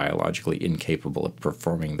just biologically incapable of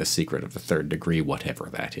performing the secret of the third degree, whatever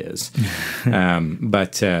that is.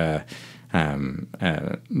 But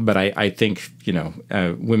I think,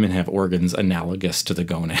 women have organs analogous to the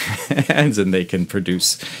gonads, and they can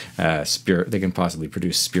produce spirit. They can possibly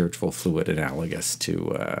produce spiritual fluid analogous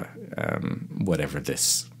to whatever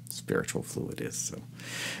this spiritual fluid is. So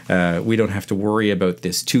we don't have to worry about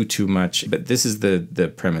this too much. But this is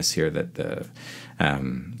the premise here, that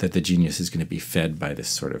the genius is going to be fed by this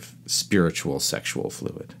sort of spiritual sexual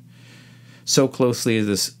fluid. So closely is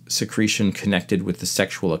this secretion connected with the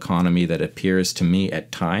sexual economy that appears to me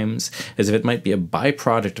at times as if it might be a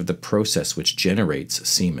byproduct of the process which generates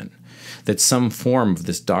semen. That some form of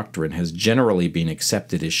this doctrine has generally been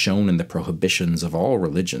accepted is shown in the prohibitions of all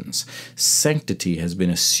religions. Sanctity has been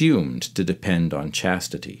assumed to depend on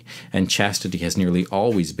chastity, and chastity has nearly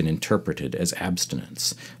always been interpreted as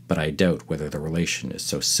abstinence, but I doubt whether the relation is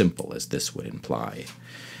so simple as this would imply.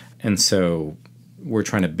 And so we're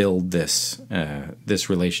trying to build this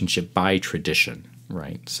relationship by tradition,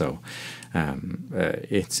 right? So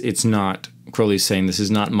it's not, Crowley's saying this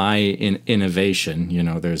is not my innovation.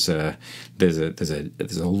 There's a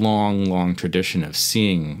long tradition of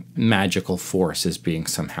seeing magical force as being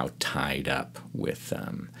somehow tied up with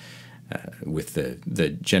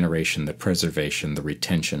the generation, the preservation, the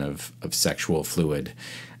retention of sexual fluid.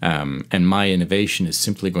 And my innovation is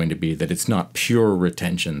simply going to be that it's not pure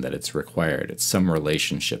retention that it's required. It's some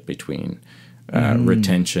relationship between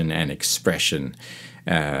retention and expression,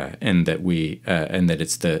 and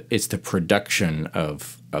that it's the production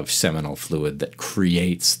of seminal fluid that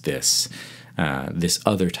creates this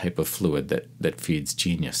other type of fluid that feeds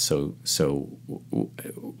genius. So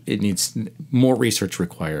it needs more research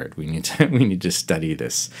required. We need to study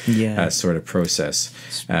this sort of process.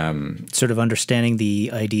 Sort of understanding the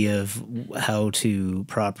idea of how to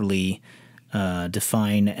properly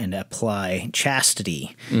define and apply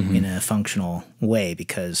chastity in a functional way,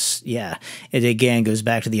 because it again goes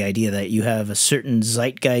back to the idea that you have a certain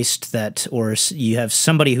zeitgeist or you have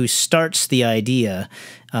somebody who starts the idea,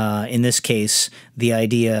 in this case the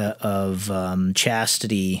idea of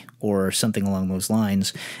chastity or something along those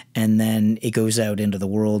lines, and then it goes out into the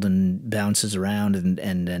world and bounces around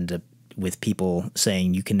and end up with people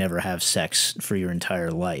saying you can never have sex for your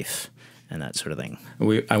entire life and that sort of thing.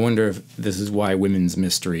 I wonder if this is why women's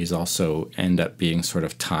mysteries also end up being sort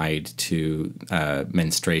of tied to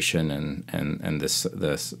menstruation and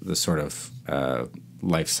the sort of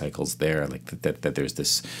life cycles there, like that there's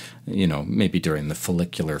this, maybe during the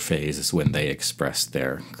follicular phase is when they express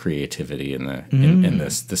their creativity in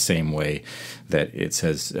the same way that it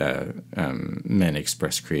says men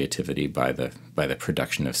express creativity by the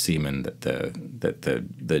production of semen, that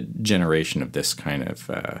the generation of this kind of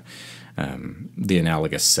the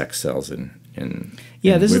analogous sex cells in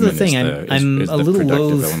this is the thing. I'm a little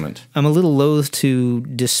loath. Element. I'm a little loath to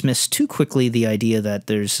dismiss too quickly the idea that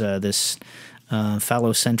there's this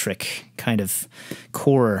phallocentric kind of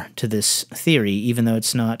core to this theory, even though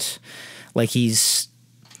it's not like he's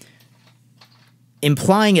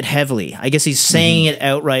implying it heavily. I guess he's saying it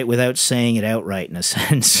outright without saying it outright, in a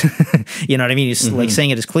sense. You know what I mean? He's like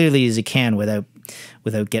saying it as clearly as he can without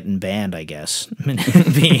getting banned, I guess,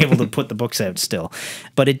 being able to put the books out still.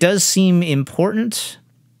 But it does seem important,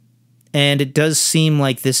 and it does seem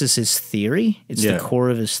like this is his theory. It's the core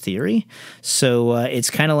of his theory. So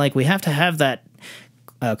it's kind of like we have to have that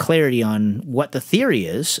clarity on what the theory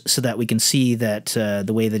is, so that we can see that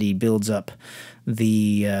the way that he builds up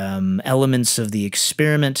the elements of the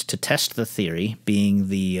experiment to test the theory, being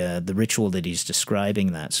the ritual that he's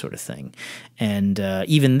describing, that sort of thing. And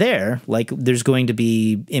even there, like, there's going to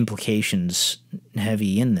be implications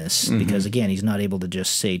heavy in this, because again, he's not able to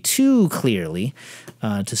just say too clearly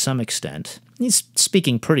to some extent. He's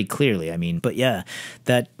speaking pretty clearly, I mean, but yeah,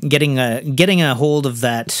 that getting a hold of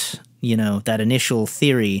that, you know, that initial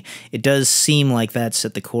theory, it does seem like that's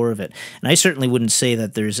at the core of it. And I certainly wouldn't say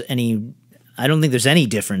that there's any, I don't think there's any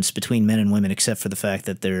difference between men and women, except for the fact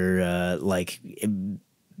that they're like,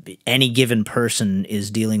 any given person is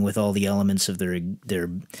dealing with all the elements of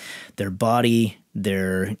their body,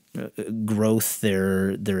 their growth,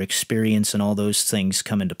 their experience, and all those things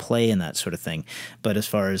come into play and that sort of thing. But as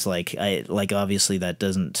far as like obviously that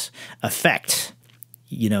doesn't affect,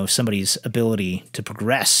 you know, somebody's ability to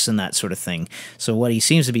progress and that sort of thing. So what he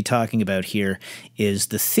seems to be talking about here is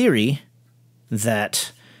the theory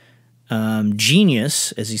that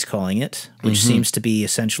genius, as he's calling it, which seems to be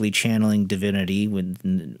essentially channeling divinity, with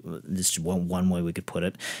this one way we could put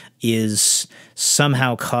it, is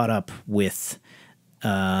somehow caught up with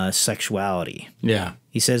sexuality. Yeah.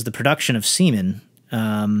 He says the production of semen,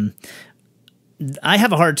 I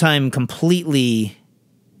have a hard time completely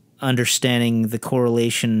understanding the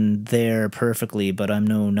correlation there perfectly, but I'm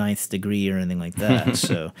no ninth degree or anything like that.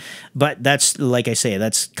 So, but that's, like I say,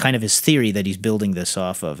 that's kind of his theory that he's building this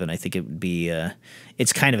off of, and I think it would be,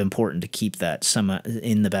 it's kind of important to keep that some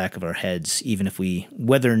in the back of our heads, even if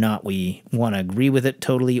whether or not we want to agree with it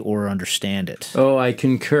totally or understand it. Oh, I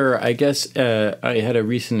concur. I guess I had a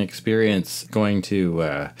recent experience going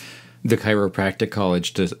to the chiropractic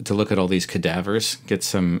college to look at all these cadavers, get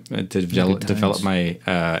some to develop my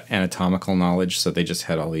anatomical knowledge. So they just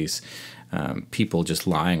had all these people just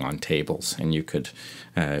lying on tables, and you could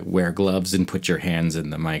wear gloves and put your hands in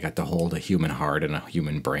them. I got to hold a human heart and a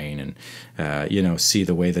human brain, and you know, see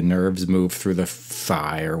the way the nerves move through the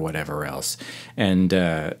thigh or whatever else. And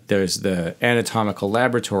there's the anatomical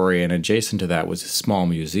laboratory, and adjacent to that was a small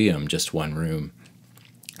museum, just one room.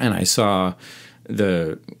 And I saw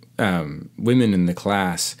the women in the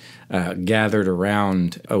class gathered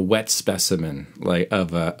around a wet specimen, like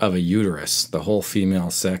of a uterus, the whole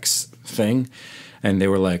female sex thing, and they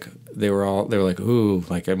were like, ooh,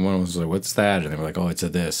 like everyone was like, what's that? And they were like, oh, it's a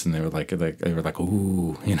this, and they were like,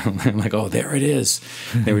 ooh, you know, they're like, oh, there it is.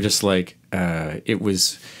 They were just like, it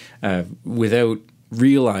was without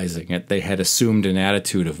realizing it, they had assumed an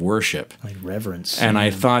attitude of worship, like reverence. And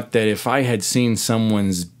I thought that if I had seen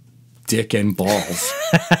someone's dick and balls,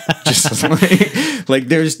 just like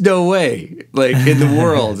there's no way, like, in the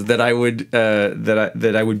world that I would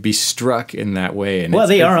that I would be struck in that way. And well,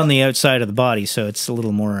 they are on the outside of the body, so it's a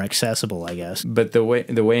little more accessible, I guess. But the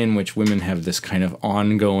way in which women have this kind of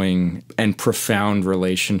ongoing and profound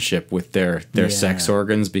relationship with their sex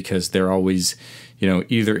organs, because they're always, you know,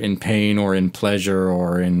 either in pain or in pleasure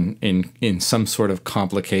or in some sort of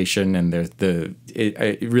complication, and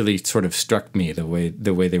it really sort of struck me the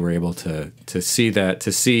way they were able to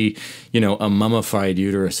see, you know, a mummified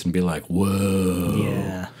uterus and be like, whoa,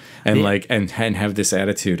 yeah, and like and have this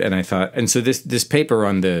attitude. And I thought, and so this paper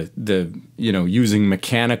on the you know, using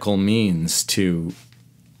mechanical means to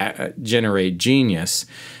generate genius,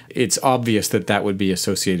 it's obvious that would be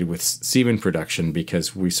associated with semen production,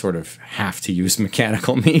 because we sort of have to use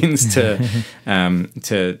mechanical means to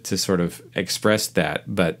sort of express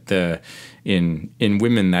that. But in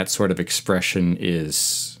women, that sort of expression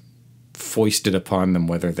is foisted upon them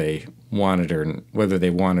whether they want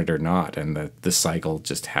it or not, and the cycle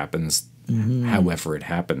just happens however it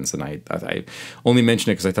happens. And I only mention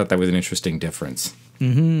it because I thought that was an interesting difference.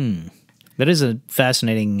 That is a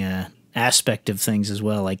fascinating aspect of things as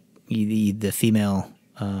well, like the female,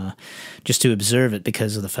 just to observe it,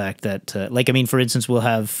 because of the fact that, like, I mean, for instance, we'll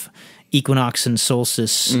have equinox and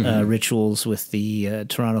solstice rituals with the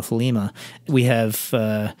Toronto Thelema. We have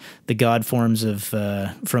the god forms of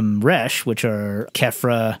from Resh, which are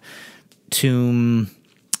Kefra, Tum,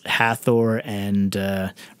 Hathor,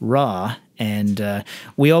 and Ra. And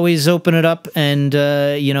we always open it up, and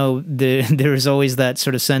you know, there's always that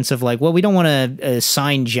sort of sense of like, well, we don't want to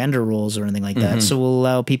assign gender roles or anything like that, so we'll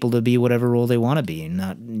allow people to be whatever role they want to be, and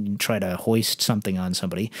not try to hoist something on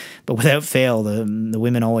somebody. But without fail, the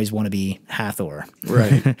women always want to be Hathor,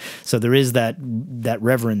 right? So there is that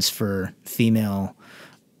reverence for female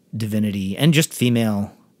divinity and just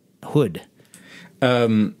femalehood.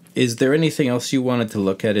 Is there anything else you wanted to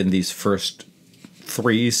look at in these first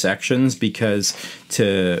 3 sections? Because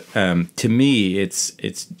to me,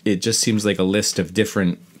 it just seems like a list of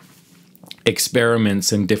different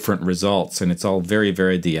experiments and different results, and it's all very,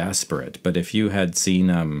 very disparate. But if you had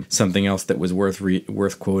seen something else that was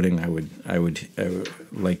worth quoting, I would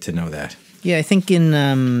like to know that. Yeah, I think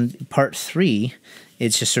in part 3,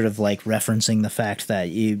 it's just sort of like referencing the fact that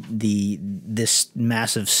this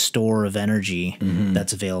massive store of energy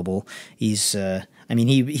that's available. He's,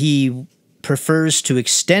 he prefers to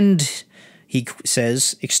extend. He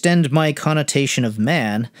says, extend my connotation of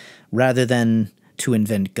man rather than to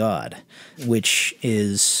invent God, which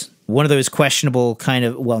is one of those questionable kind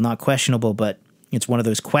of, well, not questionable, but it's one of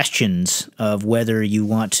those questions of whether you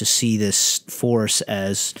want to see this force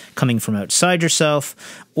as coming from outside yourself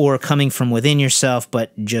or coming from within yourself,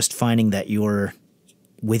 but just finding that your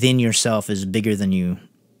within yourself is bigger than you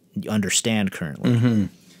understand currently. Mm-hmm.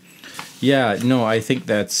 Yeah, no, I think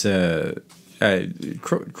that's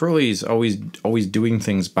Crowley's always doing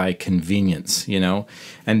things by convenience,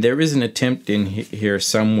 and there is an attempt in here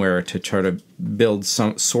somewhere to try to build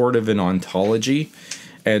some sort of an ontology.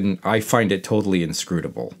 And I find it totally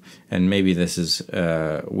inscrutable, and maybe this is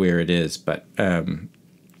where it is. But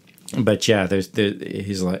yeah,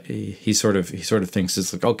 he sort of thinks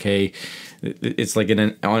it's like, okay, it's like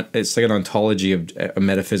an ontology of a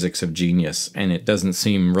metaphysics of genius, and it doesn't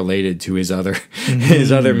seem related to his other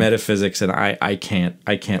his other metaphysics, and I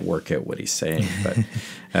can't work out what he's saying,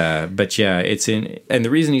 but yeah, it's in, and the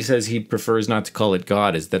reason he says he prefers not to call it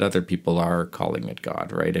God is that other people are calling it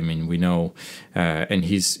God, right? I mean, we know, and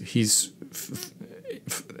he's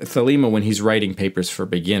Thelema, when he's writing papers for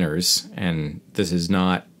beginners, and this is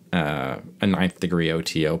not a 9th degree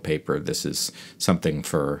OTO paper, this is something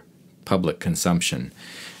for public consumption.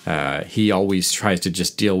 He always tries to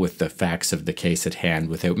just deal with the facts of the case at hand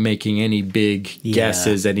without making any big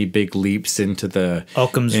guesses, any big leaps into the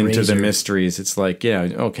the mysteries. It's like,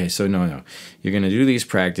 okay, so no, you're going to do these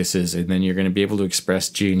practices, and then you're going to be able to express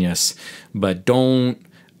genius, but don't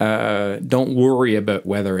worry about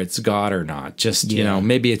whether it's God or not. Just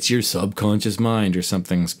maybe it's your subconscious mind or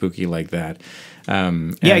something spooky like that.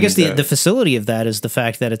 I guess the facility of that is the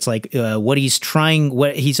fact that it's like what he's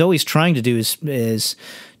always trying to do is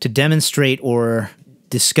to demonstrate or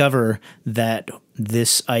discover that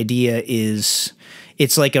this idea it's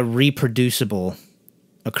like a reproducible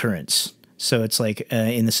occurrence. So it's like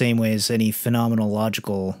in the same way as any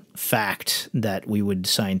phenomenological fact that we would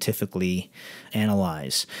scientifically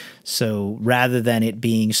analyze. So rather than it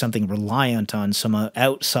being something reliant on some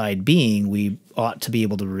outside being, we ought to be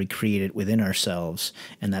able to recreate it within ourselves.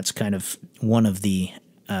 And that's kind of one of the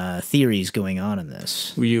theories going on in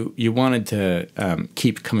this. You wanted to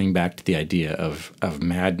keep coming back to the idea of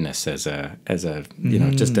madness as a as a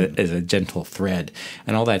gentle thread,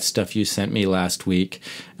 and all that stuff you sent me last week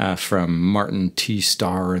from Martin T.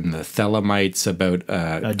 Starr and the Thelemites about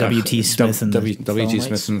W.T. Smith and the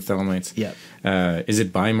Thelemites. Yeah. Is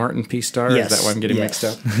it by Martin P. Starr? Yes. Is that why I'm getting mixed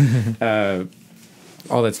up?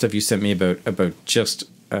 All that stuff you sent me about just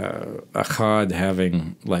Akkad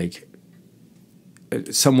having like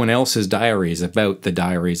someone else's diaries about the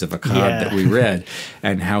diaries of Akkad that we read,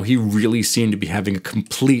 and how he really seemed to be having a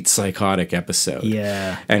complete psychotic episode.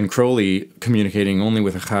 Yeah. And Crowley, communicating only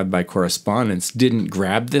with Akkad by correspondence, didn't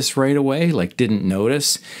grab this right away, like didn't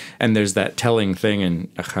notice. And there's that telling thing in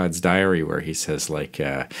Akkad's diary where he says, like,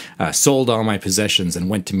 sold all my possessions and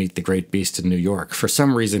went to meet the great beast in New York. For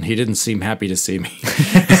some reason, he didn't seem happy to see me.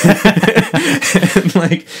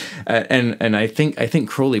 And I think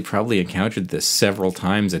Crowley probably encountered this several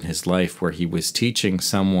times in his life, where he was teaching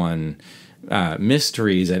someone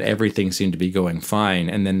mysteries and everything seemed to be going fine,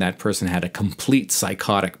 and then that person had a complete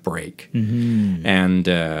psychotic break, and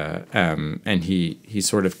he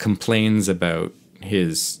sort of complains about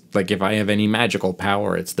his, like, if I have any magical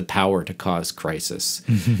power, it's the power to cause crisis.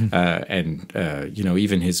 Even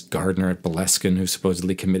his gardener at Boleskine, who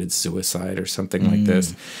supposedly committed suicide or something like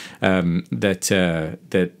this,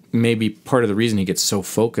 that maybe part of the reason he gets so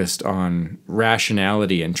focused on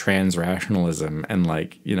rationality and trans-rationalism and,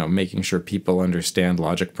 like, making sure people understand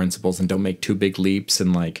logic principles and don't make too big leaps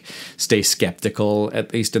and, like, stay skeptical,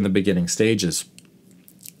 at least in the beginning stages,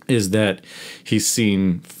 is that he's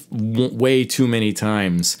seen way too many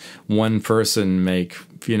times one person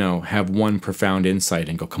have one profound insight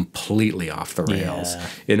and go completely off the rails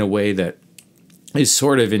in a way that is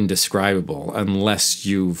sort of indescribable unless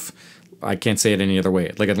I can't say it any other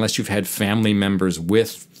way, like, unless you've had family members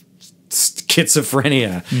with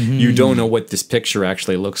schizophrenia, you don't know what this picture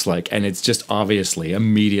actually looks like, and it's just obviously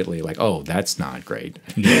immediately like, oh, that's not great.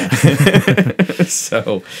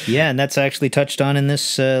 So and that's actually touched on in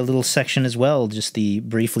this little section as well, just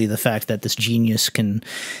briefly the fact that this genius can,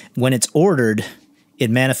 when it's ordered, it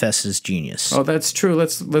manifests as genius. Oh, that's true.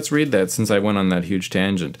 Let's read that since I went on that huge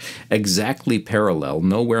tangent. Exactly parallel,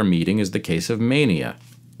 nowhere meeting is the case of mania.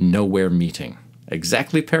 Nowhere meeting.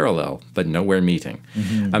 Exactly parallel, but nowhere meeting.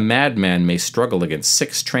 A madman may struggle against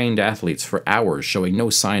 6 trained athletes for hours, showing no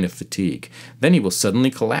sign of fatigue. Then he will suddenly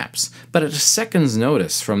collapse. But at a second's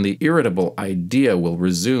notice from the irritable idea will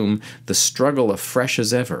resume the struggle afresh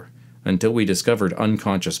as ever. Until we discovered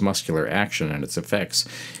unconscious muscular action and its effects,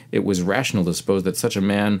 it was rational to suppose that such a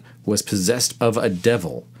man was possessed of a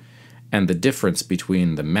devil. And the difference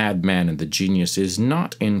between the madman and the genius is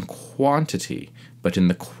not in quantity, but in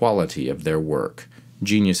the quality of their work.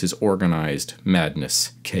 Genius is organized,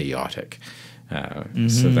 madness chaotic.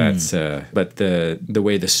 So that's, but the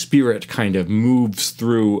way the spirit kind of moves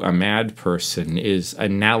through a mad person is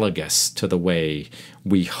analogous to the way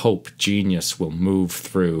we hope genius will move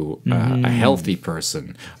through a healthy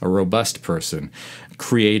person, a robust person,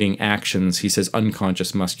 creating actions. He says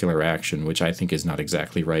unconscious muscular action, which I think is not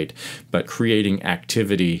exactly right, but creating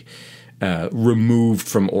activity removed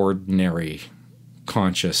from ordinary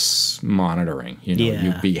conscious monitoring.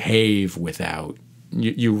 You behave without.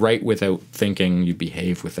 You write without thinking. You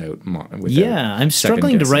behave without. I'm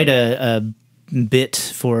struggling to write a bit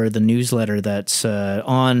for the newsletter that's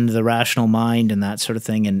on the rational mind and that sort of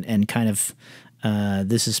thing, and kind of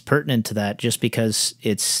this is pertinent to that, just because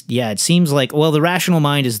it seems like, well, the rational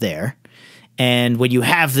mind is there, and when you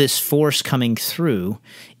have this force coming through,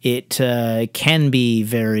 it can be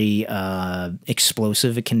very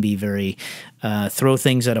explosive. It can be very throw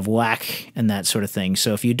things out of whack and that sort of thing.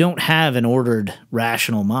 So if you don't have an ordered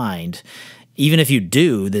rational mind, even if you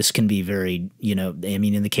do, this can be very,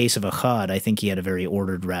 in the case of Occult, I think he had a very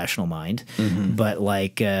ordered rational mind. But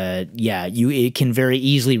it can very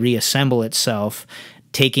easily reassemble itself,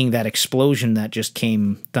 taking that explosion that just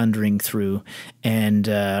came thundering through and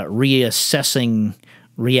reassessing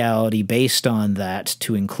reality based on that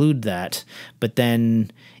to include that. But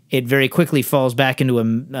then it very quickly falls back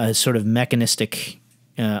into a sort of mechanistic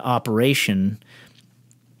operation.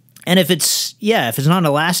 And if it's not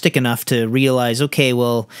elastic enough to realize, okay,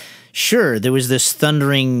 well, sure, there was this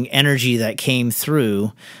thundering energy that came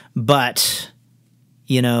through, but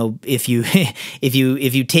if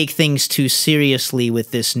you take things too seriously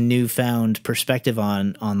with this newfound perspective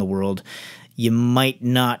on the world, you might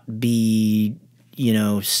not be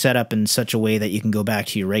set up in such a way that you can go back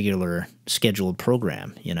to your regular scheduled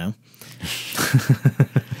program.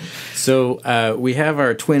 So we have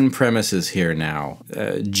our twin premises here now.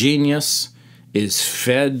 Genius is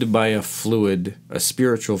fed by a fluid, a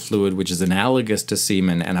spiritual fluid, which is analogous to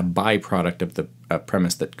semen and a byproduct of the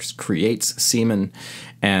premise that creates semen.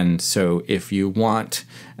 And so if you want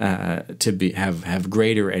to have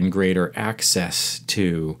greater and greater access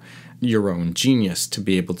to your own genius to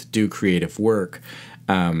be able to do creative work,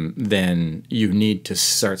 then you need to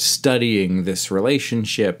start studying this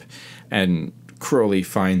relationship. And Crowley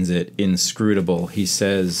finds it inscrutable. He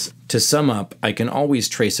says, to sum up, I can always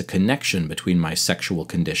trace a connection between my sexual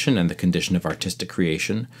condition and the condition of artistic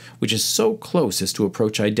creation, which is so close as to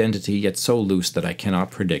approach identity, yet so loose that I cannot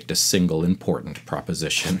predict a single important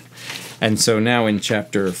proposition. And so now in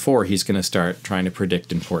chapter 4, he's going to start trying to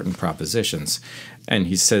predict important propositions. And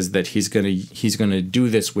he says that he's going to do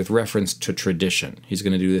this with reference to tradition. He's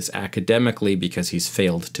going to do this academically because he's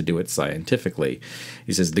failed to do it scientifically.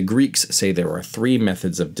 He says the Greeks say there are 3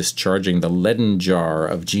 methods of discharging the leaden jar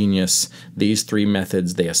of genius. These 3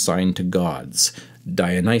 methods they assign to gods: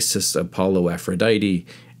 Dionysus, Apollo, Aphrodite.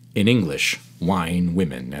 In English, wine,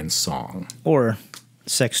 women, and song. Or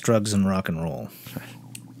sex, drugs, and rock and roll.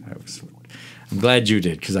 I'm glad you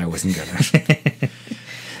did, because I wasn't gonna.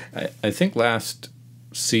 I think last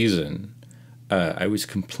season I was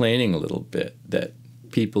complaining a little bit that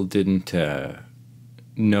people didn't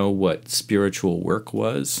know what spiritual work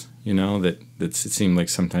was. That it seemed like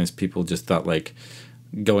sometimes people just thought like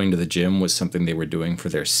going to the gym was something they were doing for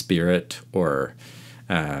their spirit, or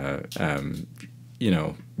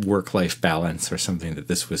work-life balance, or something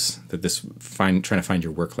trying to find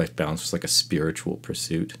your work-life balance was like a spiritual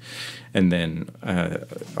pursuit. And then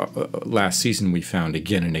last season we found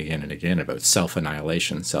again and again and again about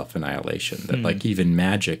self-annihilation, that like even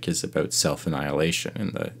magic is about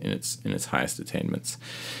self-annihilation in its highest attainments.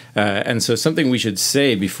 And so something we should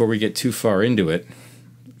say before we get too far into it,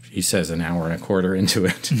 he says an hour and a quarter into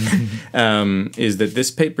it, is that this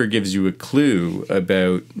paper gives you a clue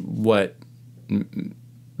about what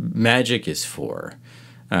magic is for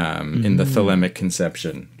in the Thelemic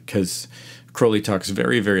conception, because Crowley talks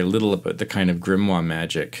very, very little about the kind of grimoire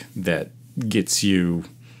magic that gets you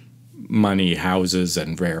money, houses,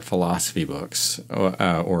 and rare philosophy books,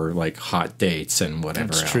 or like hot dates and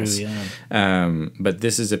whatever else. That's true, yeah. But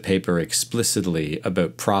this is a paper explicitly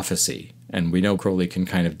about prophecy. And we know Crowley can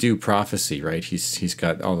kind of do prophecy, right? He's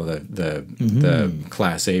got all of the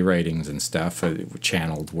Class A writings and stuff,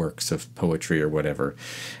 channeled works of poetry or whatever.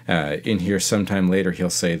 In here, sometime later, he'll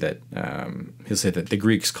say that the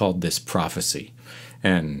Greeks called this prophecy,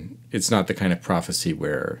 and it's not the kind of prophecy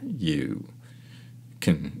where you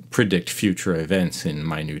can predict future events in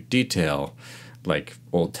minute detail, like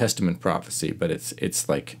Old Testament prophecy, but it's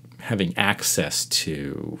like having access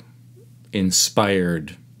to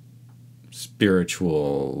inspired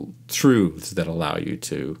spiritual truths that allow you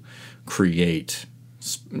to create,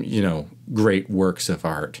 great works of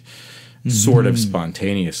art sort of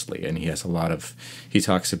spontaneously. And he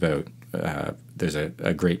talks about, there's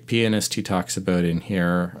a great pianist he talks about in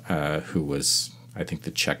here, who was, I think, the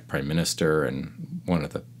Czech prime minister and one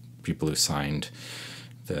of the people who signed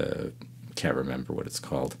can't remember what it's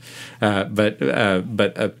called,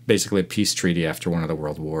 but basically a peace treaty after one of the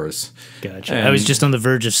world wars. Gotcha. I was just on the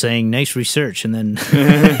verge of saying nice research, and then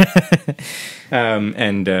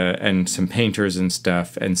and some painters and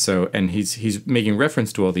stuff, and he's making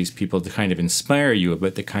reference to all these people to kind of inspire you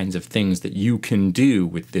about the kinds of things that you can do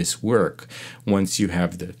with this work once you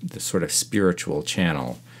have the sort of spiritual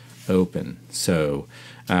channel open. So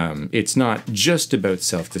it's not just about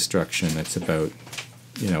self-destruction; it's about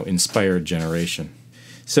inspired generation.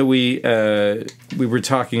 So we were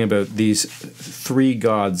talking about these three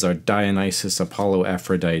gods are Dionysus, Apollo,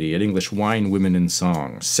 Aphrodite. In English, wine, women, and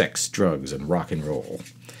song, sex, drugs, and rock and roll.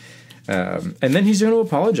 And then he's going to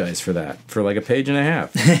apologize for that for like a page and a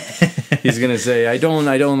half. He's going to say, I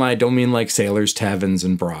don't mean like sailors, taverns,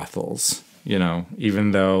 and brothels.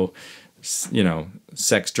 Even though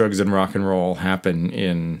sex, drugs, and rock and roll happen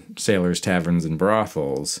in sailors, taverns, and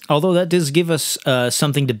brothels. Although that does give us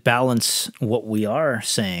something to balance what we are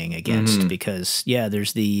saying against, because,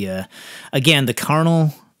 there's the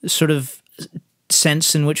carnal sort of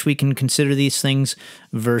sense in which we can consider these things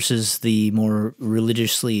versus the more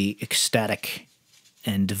religiously ecstatic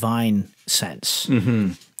and divine sense.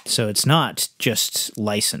 So it's not just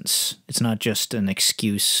license. It's not just an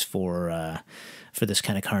excuse for this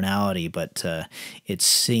kind of carnality, but it's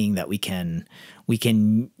seeing that we can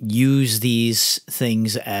use these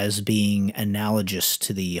things as being analogous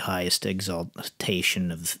to the highest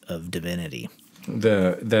exaltation of divinity.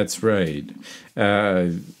 That's right.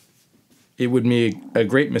 It would be a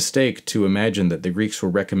great mistake to imagine that the Greeks were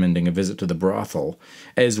recommending a visit to the brothel,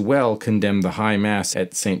 as well condemn the High Mass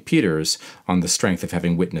at St. Peter's on the strength of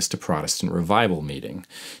having witnessed a Protestant revival meeting.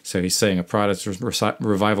 So he's saying a Protestant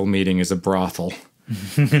revival meeting is a brothel,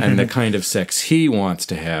 and the kind of sex he wants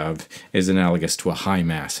to have is analogous to a High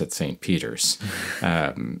Mass at St. Peter's.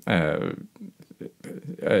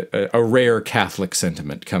 A rare Catholic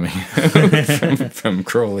sentiment coming from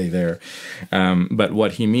Crowley there. But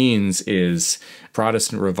what he means is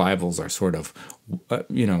Protestant revivals are sort of,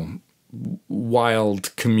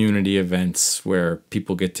 wild community events where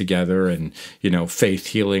people get together and, faith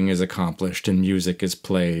healing is accomplished and music is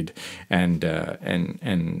played. And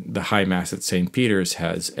the High Mass at St. Peter's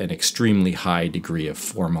has an extremely high degree of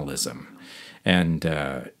formalism. And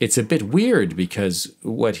it's a bit weird because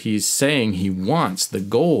what he's saying he wants, the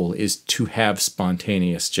goal is to have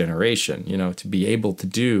spontaneous generation, to be able to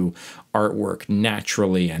do artwork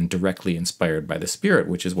naturally and directly inspired by the Spirit,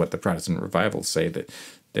 which is what the Protestant revivals say that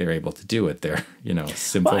they're able to do at their,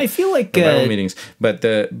 simple I feel like revival meetings. But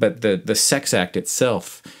the sex act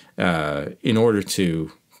itself, in order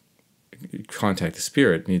to contact the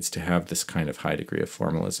Spirit, needs to have this kind of high degree of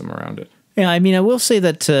formalism around it. Yeah, I mean, I will say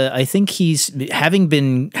that I think he's having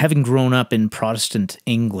grown up in Protestant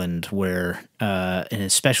England, where and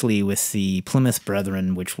especially with the Plymouth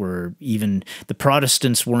Brethren, which were even the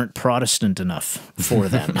Protestants weren't Protestant enough for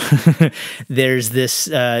them. There's this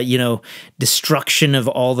destruction of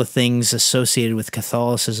all the things associated with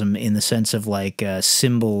Catholicism in the sense of like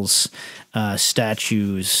symbols,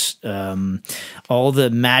 statues, all the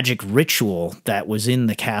magic ritual that was in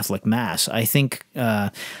the Catholic Mass. I think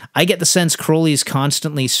I get the sense Crowley's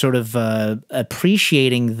constantly sort of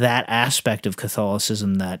appreciating that aspect of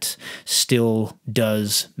Catholicism that still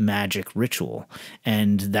does magic ritual,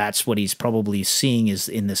 and that's what he's probably seeing is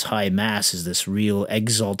in this High Mass is this real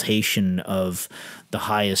exaltation of the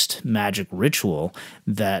highest magic ritual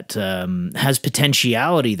that has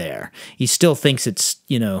potentiality there. He still thinks it's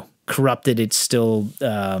corrupted, it's still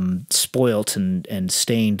spoilt and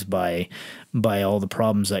stained by all the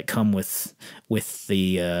problems that come with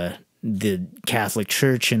the the Catholic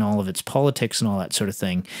Church and all of its politics and all that sort of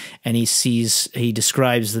thing. And he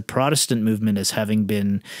describes the Protestant movement as having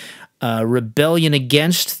been rebellion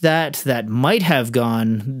against that might have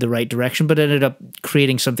gone the right direction, but ended up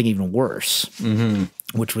creating something even worse,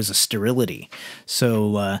 which was a sterility.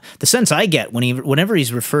 So the sense I get whenever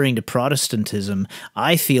he's referring to Protestantism,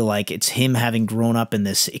 I feel like it's him having grown up in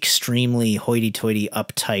this extremely hoity-toity,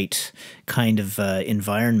 uptight kind of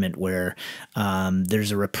environment where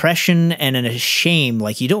there's a repression and a shame.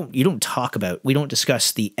 Like we don't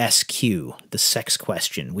discuss the SQ, the sex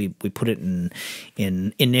question. We put it in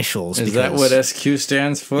initials. Is that what SQ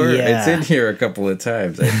stands for? Yeah. It's in here a couple of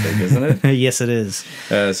times, I think, isn't it? Yes, it is.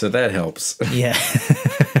 So that helps. Yeah.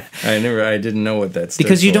 I didn't know what that stood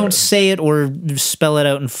because you for. don't say it or spell it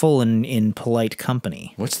out in full in polite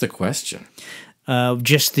company. What's the question?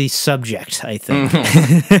 Just the subject, I think.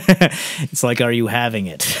 It's like, are you having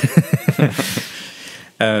it?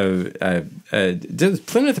 Does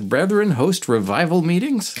Plymouth Brethren host revival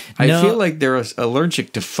meetings? I feel like they're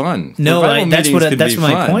allergic to fun. No, that's what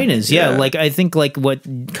my fun. point is. Yeah, like I think like what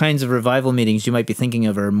kinds of revival meetings you might be thinking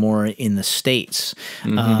of are more in the States,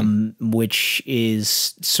 which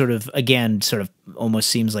is sort of almost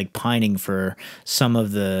seems like pining for some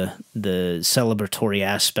of the celebratory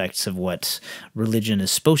aspects of what religion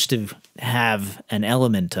is supposed to have an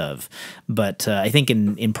element of. But I think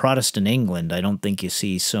in Protestant England, I don't think you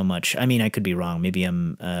see so much. I mean, I could be wrong. Maybe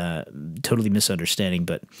I'm totally misunderstanding.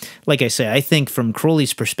 But like I say, I think from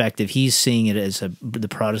Crowley's perspective, he's seeing it as the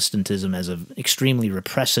Protestantism as an extremely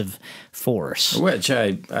repressive force. Which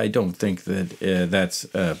I don't think that that's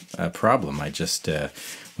a problem. I just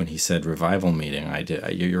when he said revival meeting,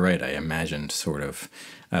 you're right. I imagined sort of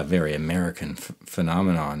a very American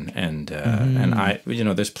phenomenon, and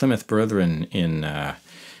there's Plymouth Brethren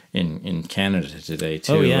in Canada today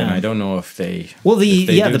too. Oh, yeah. And I don't know if they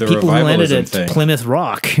the people who landed at thing. Plymouth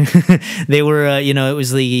Rock, they were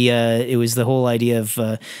it was the whole idea of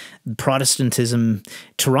Protestantism.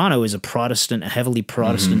 Toronto is a heavily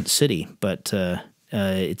Protestant city, but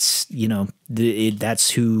it's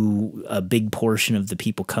that's who a big portion of the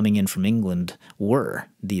people coming in from England were,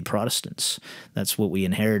 the Protestants. That's what we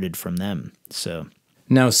inherited from them. So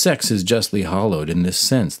now sex is justly hallowed in this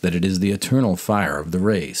sense that it is the eternal fire of the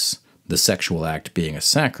race. The sexual act being a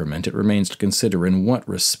sacrament, it remains to consider in what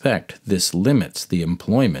respect this limits the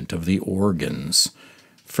employment of the organs.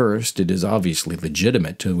 First, it is obviously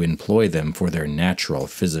legitimate to employ them for their natural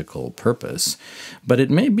physical purpose, but it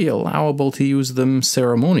may be allowable to use them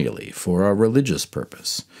ceremonially for a religious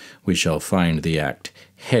purpose. We shall find the act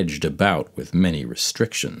hedged about with many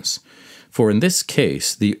restrictions. For in this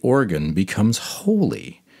case, the organ becomes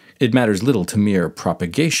holy. It matters little to mere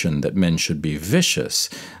propagation that men should be vicious.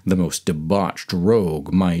 The most debauched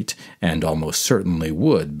rogue might, and almost certainly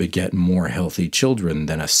would, beget more healthy children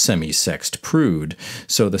than a semi-sexed prude,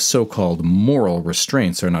 so the so-called moral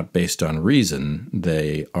restraints are not based on reason,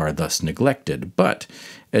 they are thus neglected, but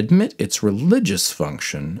admit its religious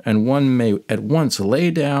function, and one may at once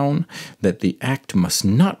lay down that the act must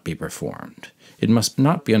not be performed. It must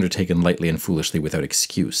not be undertaken lightly and foolishly without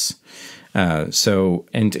excuse.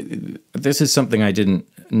 And this is something I didn't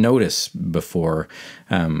notice before,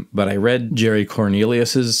 but I read Jerry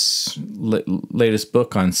Cornelius's latest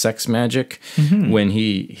book on sex magic, when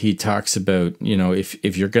he talks about,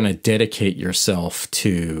 if you're going to dedicate yourself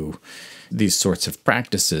to these sorts of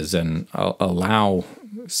practices and allow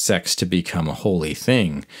sex to become a holy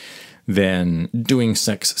thing, then doing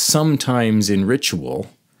sex sometimes in ritual,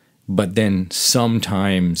 but then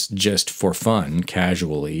sometimes just for fun,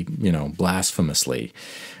 casually, blasphemously.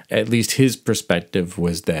 At least his perspective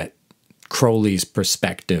was that Crowley's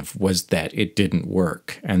perspective was that it didn't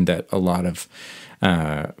work, and that a lot of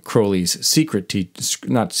Crowley's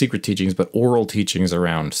not secret teachings, but oral teachings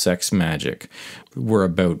around sex magic were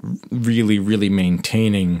about really, really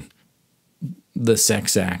maintaining the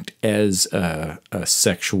sex act as a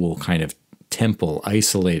sexual kind of temple,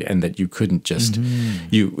 isolate, and that you couldn't just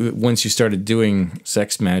once you started doing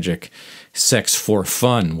sex magic, sex for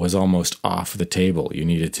fun was almost off the table. You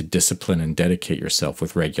needed to discipline and dedicate yourself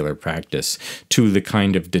with regular practice to the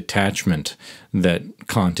kind of detachment that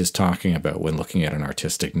Kant is talking about when looking at an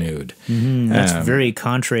artistic nude. That's very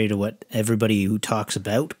contrary to what everybody who talks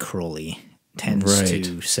about Crowley tends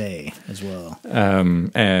to say as well.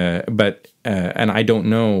 But I don't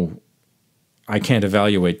know. I can't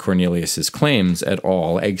evaluate Cornelius's claims at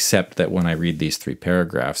all, except that when I read these 3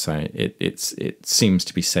 paragraphs, it seems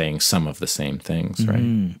to be saying some of the same things,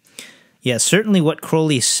 right? Yeah, certainly what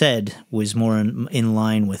Crowley said was more in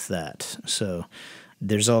line with that. So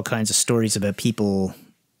there's all kinds of stories about people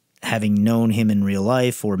having known him in real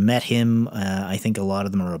life or met him. I think a lot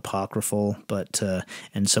of them are apocryphal, but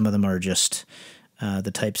and some of them are just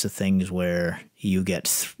the types of things where you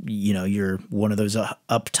get, you're one of those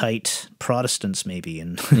uptight Protestants maybe,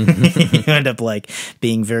 and you end up like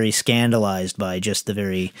being very scandalized by just the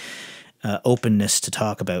very openness to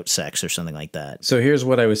talk about sex or something like that. So here's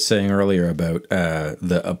what I was saying earlier about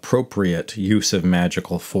the appropriate use of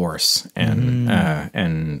magical force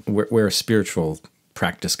and where spiritual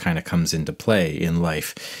practice kind of comes into play in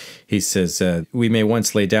life. He says, we may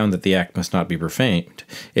once lay down that the act must not be profaned.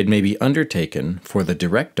 It may be undertaken for the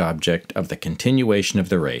direct object of the continuation of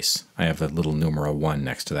the race. I have a little numeral 1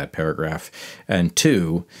 next to that paragraph. And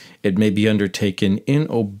 2, it may be undertaken in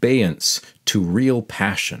obeyance to real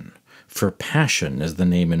passion. For passion, as the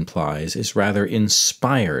name implies, is rather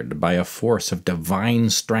inspired by a force of divine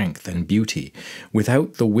strength and beauty,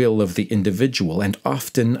 without the will of the individual, and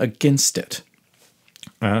often against it.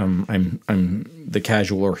 I'm the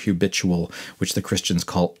casual or habitual, which the Christians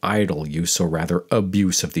call idle use, or rather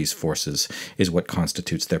abuse of these forces, is what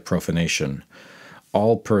constitutes their profanation.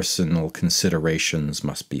 All personal considerations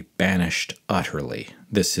must be banished utterly.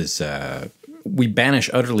 This is, we banish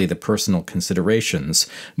utterly the personal considerations,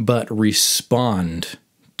 but respond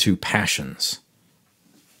to passions.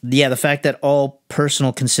 Yeah, the fact that all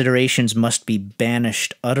personal considerations must be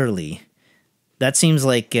banished utterly. That seems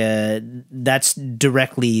like that's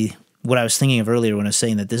directly what I was thinking of earlier when I was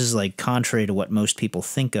saying that this is like contrary to what most people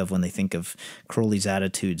think of when they think of Crowley's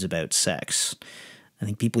attitudes about sex. I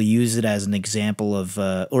think people use it as an example of,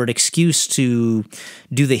 or an excuse to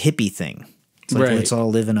do the hippie thing. It's like, let's all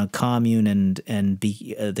live in a commune and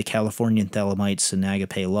be the Californian Thelemites in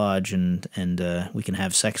Agape Lodge, and we can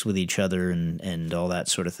have sex with each other and all that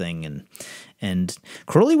sort of thing. And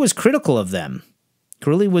Crowley was critical of them.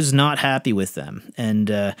 Crowley was not happy with them and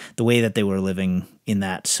the way that they were living in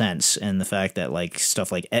that sense, and the fact that like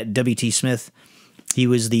stuff like W.T. Smith, he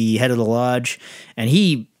was the head of the lodge, and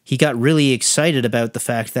he got really excited about the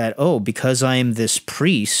fact that, oh, because I am this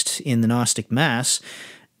priest in the Gnostic Mass,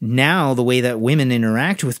 now the way that women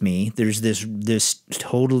interact with me, there's this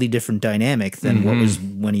totally different dynamic than what was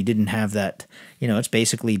when he didn't have that. It's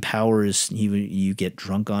basically power is you get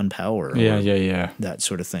drunk on power. Yeah. That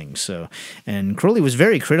sort of thing. So, and Crowley was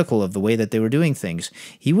very critical of the way that they were doing things.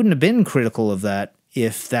 He wouldn't have been critical of that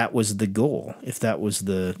if that was the goal, if that was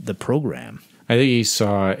the program. I think he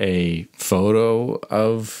saw a photo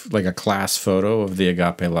of, like a class photo of the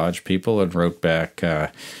Agape Lodge people, and wrote back,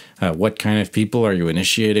 what kind of people are you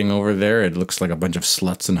initiating over there? It looks like a bunch of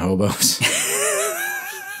sluts and hobos.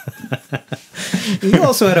 He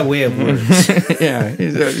also had a way of words. Yeah, he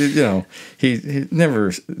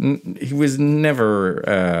was never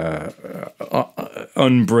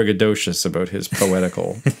unbraggadocious about his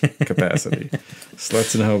poetical capacity.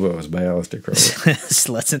 Sluts and Hobos by Aleister Crowley.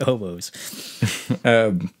 Sluts and Hobos.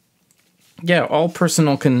 Yeah, all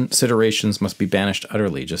personal considerations must be banished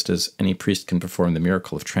utterly, just as any priest can perform the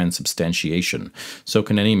miracle of transubstantiation. So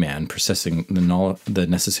can any man, possessing the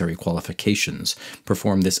necessary qualifications,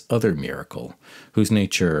 perform this other miracle, whose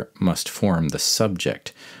nature must form the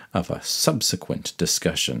subject of a subsequent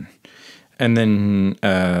discussion. And then,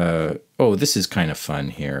 this is kind of fun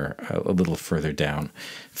here, a little further down.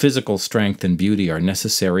 Physical strength and beauty are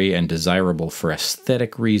necessary and desirable for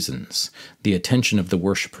aesthetic reasons, the attention of the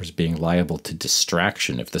worshippers being liable to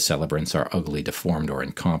distraction if the celebrants are ugly, deformed, or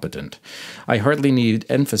incompetent. I hardly need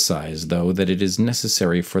emphasize, though, that it is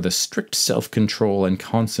necessary for the strict self-control and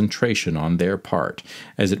concentration on their part,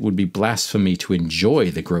 as it would be blasphemy to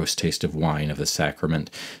enjoy the gross taste of wine of the sacrament.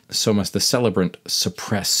 So must the celebrant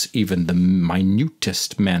suppress even the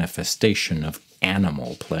minutest manifestation of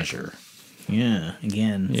animal pleasure. Yeah,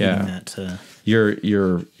 again, that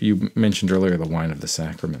you mentioned earlier the wine of the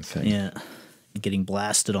sacrament thing. Yeah, getting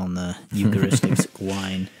blasted on the Eucharistic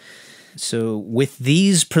wine. So, with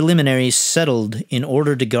these preliminaries settled, in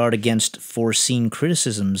order to guard against foreseen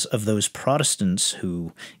criticisms of those Protestants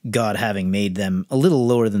who, God having made them a little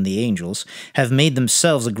lower than the angels, have made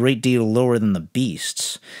themselves a great deal lower than the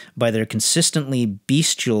beasts, by their consistently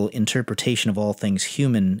bestial interpretation of all things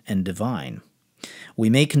human and divine, we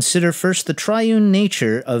may consider first the triune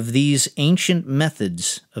nature of these ancient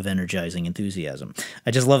methods of energizing enthusiasm.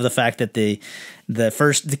 I just love the fact that the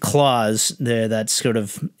clause there that's sort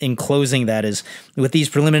of enclosing that is, with these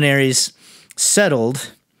preliminaries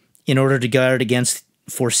settled in order to guard against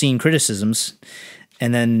foreseen criticisms,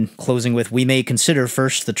 and then closing with, we may consider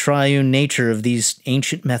first the triune nature of these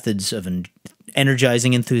ancient methods of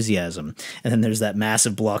energizing enthusiasm. And then there's that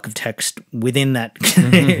massive block of text within that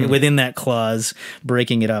within that clause,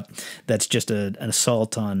 breaking it up. That's just an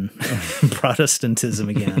assault on Protestantism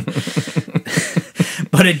again.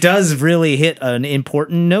 But it does really hit an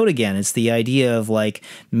important note again. It's the idea of like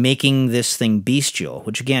making this thing bestial,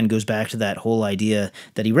 which again goes back to that whole idea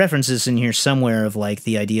that he references in here somewhere of like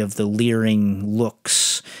the idea of the leering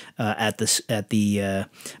looks at the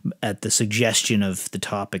suggestion of the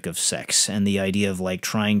topic of sex, and the idea of like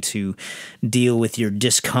trying to deal with your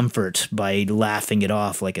discomfort by laughing it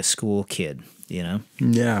off like a school kid, you know?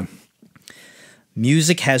 Yeah.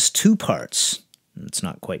 Music has two parts. It's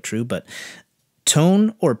not quite true, but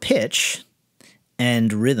tone or pitch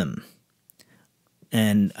and rhythm.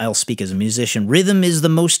 And I'll speak as a musician. Rhythm is the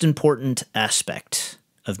most important aspect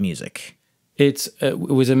of music. It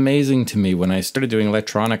was amazing to me when I started doing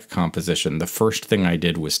electronic composition. The first thing I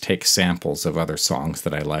did was take samples of other songs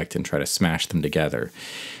that I liked and try to smash them together.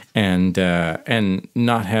 And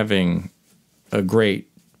not having a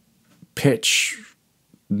great pitch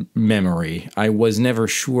memory, I was never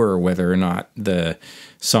sure whether or not the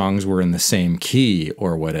songs were in the same key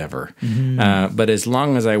or whatever. But as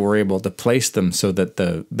long as I were able to place them so that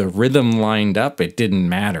the rhythm lined up, it didn't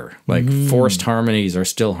matter. Like forced harmonies are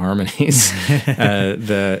still harmonies.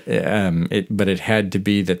 But it had to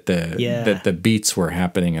be that the beats were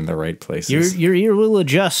happening in the right places. Your ear will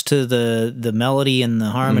adjust to the melody and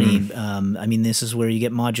the harmony. I mean, this is where you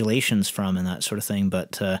get modulations from and that sort of thing.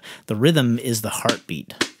 But the rhythm is the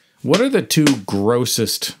heartbeat. What are the two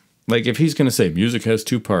grossest? Like, if he's going to say music has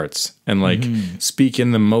two parts and, like, speak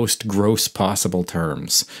in the most gross possible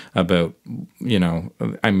terms about, you know,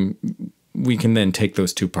 we can then take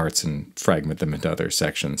those two parts and fragment them into other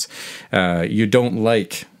sections. You don't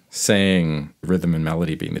like saying rhythm and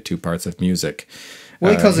melody being the two parts of music.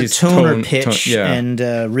 Well, he calls it tone or pitch and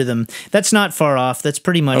rhythm. That's not far off. That's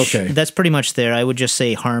pretty much there. I would just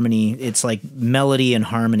say harmony. It's like melody and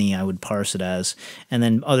harmony, I would parse it as. And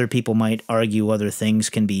then other people might argue other things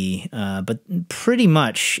can be, but pretty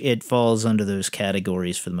much it falls under those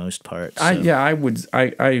categories for the most part. So.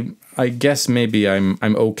 I guess maybe I'm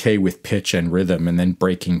okay with pitch and rhythm and then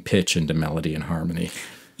breaking pitch into melody and harmony.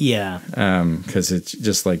 Yeah. Because it's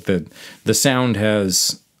just like the sound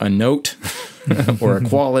has a note or a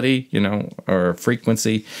quality, you know, or a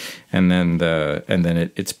frequency, and then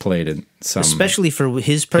it's played in some, especially for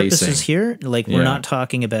his purposes pacing. Here. Like we're not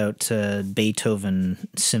talking about Beethoven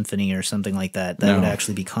symphony or something like that. That would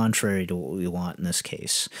actually be contrary to what we want in this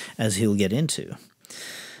case, as he'll get into.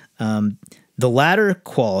 The latter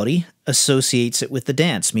quality associates it with the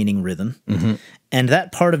dance, meaning rhythm, and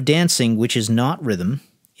that part of dancing which is not rhythm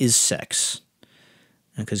is sex.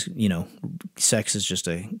 Because, you know, sex is just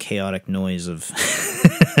a chaotic noise of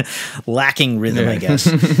lacking rhythm, I guess.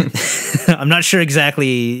 I'm not sure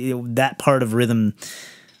exactly that part of rhythm,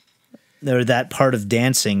 or that part of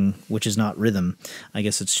dancing, which is not rhythm. I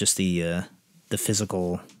guess it's just the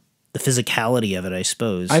physicality of it, I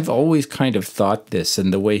suppose. I've always kind of thought this,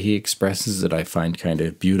 and the way he expresses it I find kind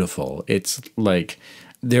of beautiful. It's like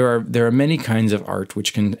there are many kinds of art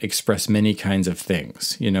which can express many kinds of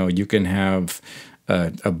things. You know, you can have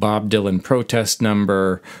a Bob Dylan protest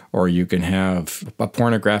number, or you can have a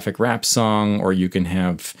pornographic rap song, or you can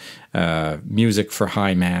have music for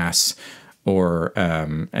high mass, or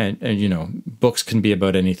and you know, books can be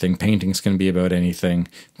about anything, paintings can be about anything.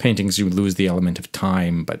 Paintings, you lose the element of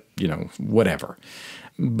time, but you know, whatever.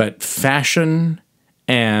 But fashion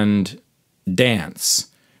and dance,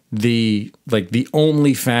 the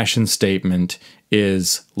only fashion statement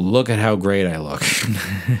is look at how great I look.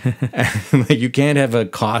 Like, you can't have a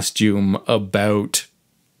costume about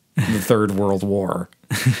the Third World War.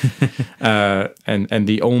 And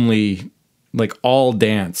the only, like, all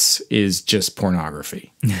dance is just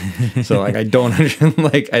pornography. So like I don't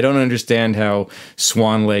understand how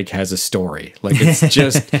Swan Lake has a story. Like, it's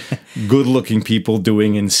just good-looking people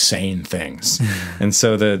doing insane things. And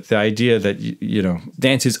so the idea that you know,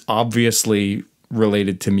 dance is obviously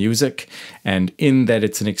related to music, and in that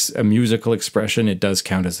it's a musical expression, it does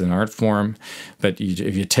count as an art form. But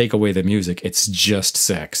if you take away the music, it's just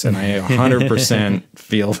sex, and I 100%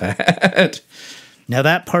 feel that. Now,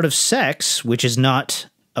 that part of sex, which is not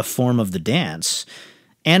a form of the dance,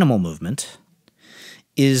 animal movement,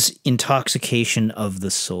 is intoxication of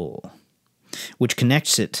the soul, which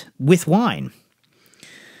connects it with wine.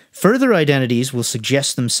 Further identities will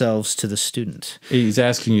suggest themselves to the student. He's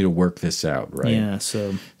asking you to work this out, right? Yeah,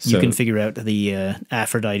 so you can figure out the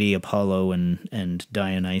Aphrodite, Apollo, and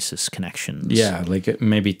Dionysus connections. Yeah, like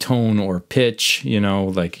maybe tone or pitch,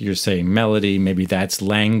 like you're saying melody, maybe that's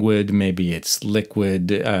languid, maybe it's liquid.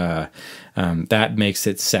 That makes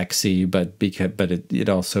it sexy, but it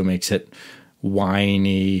also makes it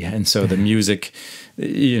whiny. And so the music...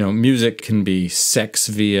 music can be sex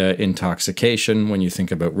via intoxication when you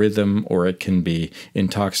think about rhythm, or it can be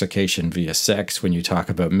intoxication via sex when you talk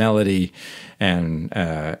about melody, and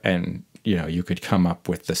you could come up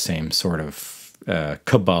with the same sort of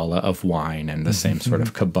Kabbalah of wine and the same sort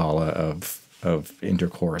of Kabbalah of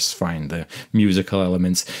intercourse, find the musical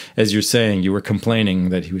elements. As you're saying, you were complaining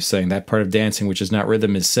that he was saying that part of dancing which is not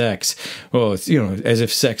rhythm is sex. Well, it's as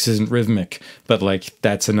if sex isn't rhythmic, but like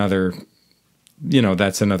that's another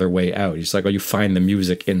way out. It's like, you find the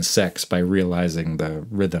music in sex by realizing the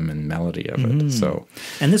rhythm and melody of it. So,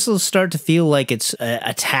 and this will start to feel like it's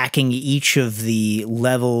attacking each of the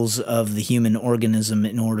levels of the human organism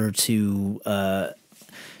in order to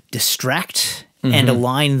distract and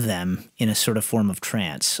align them in a sort of form of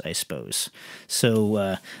trance, I suppose.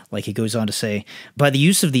 So, like he goes on to say, by the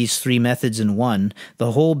use of these three methods in one,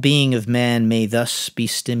 the whole being of man may thus be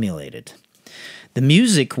stimulated. The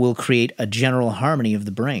music will create a general harmony of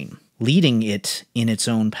the brain, leading it in its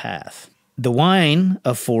own path. The wine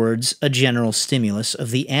affords a general stimulus of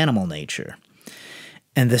the animal nature,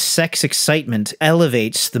 and the sex excitement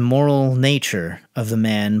elevates the moral nature of the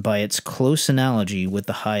man by its close analogy with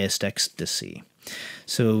the highest ecstasy.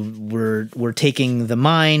 So we're taking the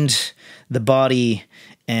mind, the body,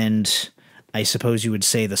 and I suppose you would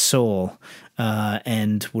say the soul,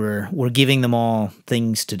 and we're giving them all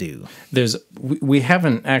things to do. We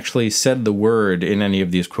haven't actually said the word in any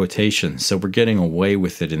of these quotations, so we're getting away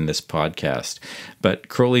with it in this podcast. But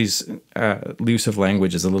Crowley's use of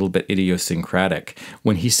language is a little bit idiosyncratic.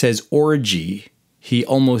 When he says orgy, he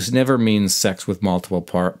almost never means sex with multiple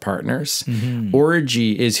partners.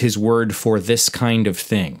 Orgy is his word for this kind of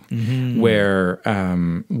thing, where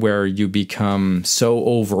you become so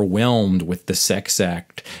overwhelmed with the sex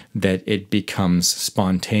act that it becomes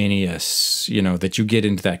spontaneous, that you get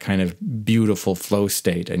into that kind of beautiful flow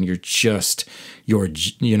state, and you're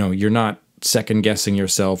not second guessing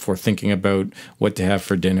yourself or thinking about what to have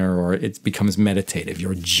for dinner, or it becomes meditative.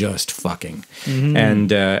 You're just fucking. And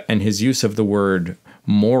his use of the word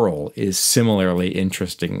moral is similarly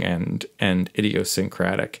interesting and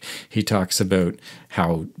idiosyncratic. He talks about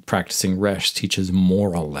how practicing resh teaches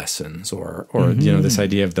moral lessons, or this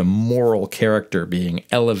idea of the moral character being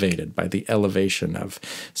elevated by the elevation of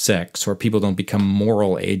sex, or people don't become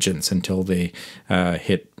moral agents until they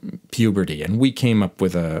hit puberty. And we came up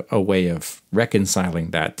with a way of reconciling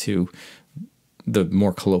that to the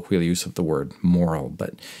more colloquial use of the word moral.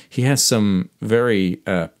 But he has some very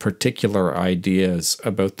particular ideas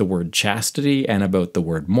about the word chastity, and about the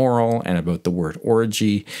word moral, and about the word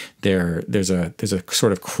orgy. There's a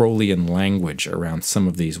sort of Crowleyan language around some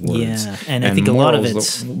of these words. Yeah, and I think a lot of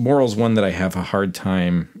it's... Moral's one that I have a hard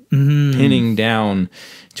time pinning down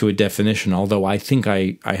to a definition, although I think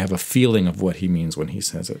I have a feeling of what he means when he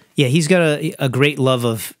says it. Yeah, he's got a great love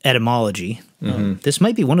of etymology. This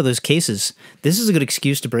might be one of those cases. This is a good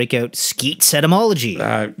excuse to break out Skeet's etymology.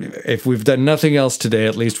 If we've done nothing else today,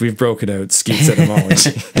 at least we've broken out Skeet's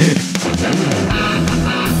etymology. Good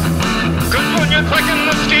when you're clicking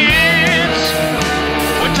the Skeets.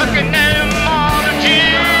 We're talking etymology.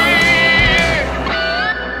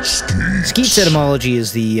 Skeet's etymology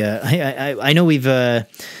is the... I know we've...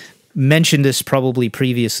 mentioned this probably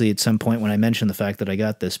previously at some point when I mentioned the fact that I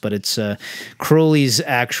got this, but it's Crowley's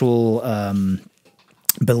actual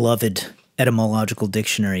beloved etymological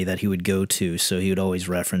dictionary that he would go to, so he would always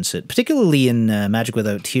reference it, particularly in Magick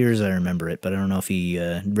Without Tears. I remember it, but I don't know if he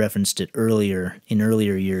referenced it earlier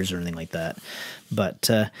years or anything like that. But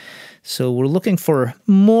so we're looking for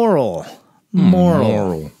moral.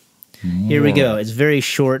 Here we go. It's a very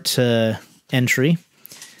short entry.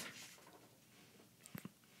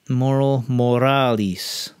 Moral,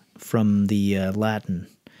 moralis, from the Latin.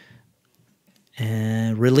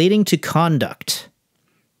 Relating to conduct.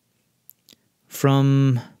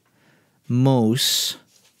 From mos,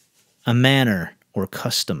 a manner or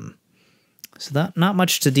custom. So that not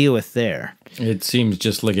much to deal with there. It seems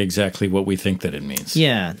just like exactly what we think that it means.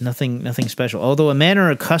 Yeah, nothing special. Although a manner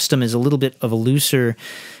or custom is a little bit of a looser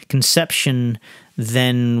conception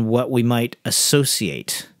than what we might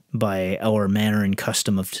associate by our manner and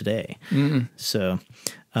custom of today. So,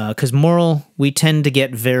 because moral, we tend to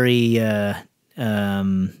get very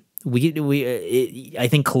I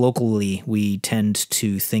think colloquially we tend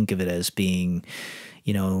to think of it as being,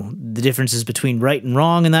 you know, the differences between right and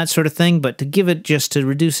wrong and that sort of thing. But to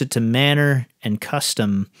reduce it to manner and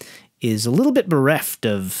custom is a little bit bereft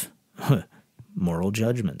of moral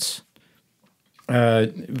judgments.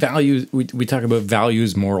 Values. We talk about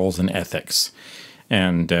values, morals, and ethics,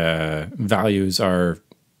 and values are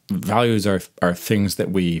things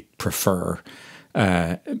that we prefer.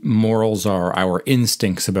 Morals are our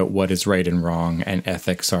instincts about what is right and wrong, and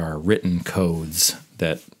ethics are written codes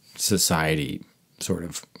that society sort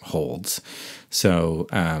of holds. So,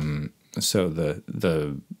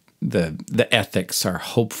 the ethics are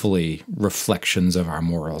hopefully reflections of our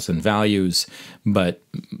morals and values, but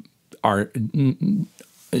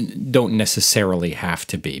don't necessarily have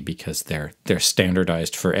to be, because they're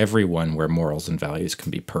standardized for everyone, where morals and values can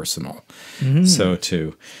be personal. Mm-hmm. So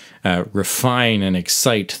to refine and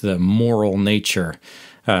excite the moral nature,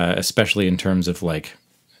 especially in terms of like,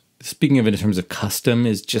 speaking of it in terms of custom,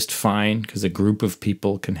 is just fine, because a group of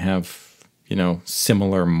people can have, you know,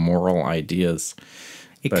 similar moral ideas.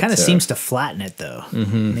 It kind of seems to flatten it, though.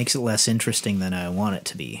 Mm-hmm. Makes it less interesting than I want it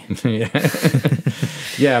to be.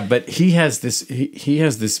 Yeah, but he has this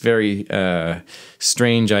very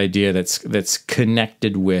strange idea that's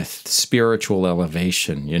connected with spiritual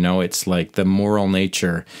elevation. You know, it's like the moral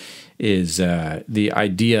nature is the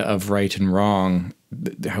idea of right and wrong.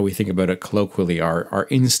 How we think about it colloquially, our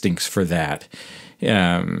instincts for that.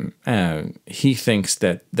 He thinks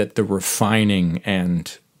that the refining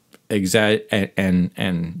and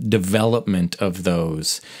development of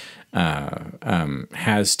those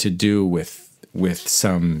has to do with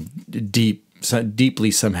some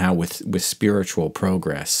deeply somehow with spiritual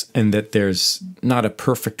progress, and that there's not a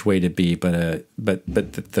perfect way to be, but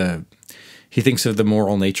that he thinks of the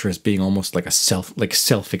moral nature as being almost like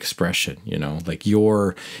self-expression, you know, like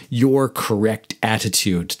your correct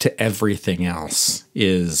attitude to everything else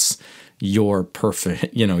is your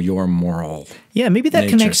perfect, you know, your moral. Yeah, maybe that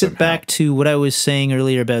connects it back to what I was saying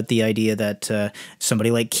earlier about the idea that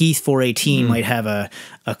somebody like Keith 418 might have a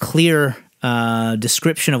clear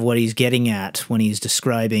description of what he's getting at when he's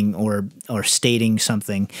describing or stating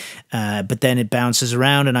something, but then it bounces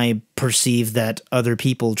around, and I perceive that other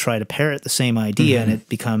people try to parrot the same idea, and it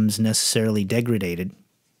becomes necessarily degraded.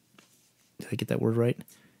 Did I get that word right?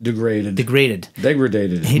 Degraded.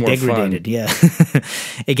 Degraded. More fun. Yeah.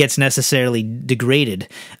 It gets necessarily degraded.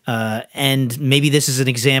 And maybe this is an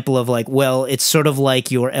example of like, well, it's sort of like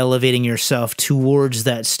you're elevating yourself towards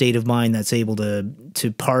that state of mind that's able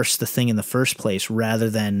to parse the thing in the first place, rather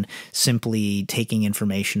than simply taking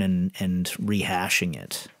information and rehashing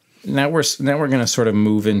it. Now we're going to sort of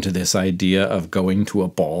move into this idea of going to a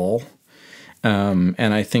ball.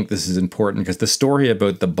 And I think this is important because the story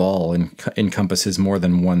about the ball encompasses more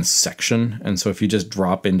than one section. And so if you just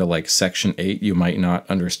drop into like section 8, you might not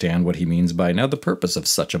understand what he means by now the purpose of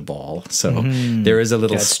such a ball. So there is a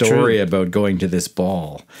little story about going to this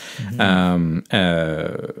ball.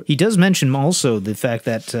 He does mention also the fact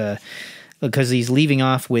that because he's leaving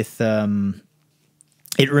off with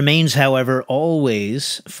it remains, however,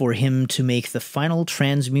 always for him to make the final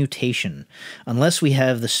transmutation. Unless we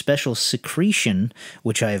have the special secretion,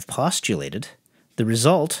 which I have postulated, the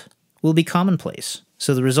result will be commonplace.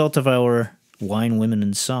 So the result of our wine, women,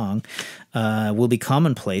 and song will be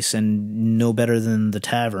commonplace and no better than the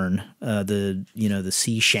tavern, the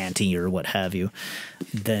sea shanty or what have you,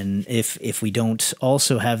 than if we don't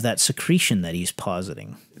also have that secretion that he's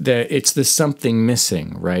positing. It's the something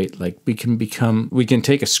missing, right? Like we can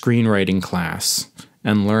take a screenwriting class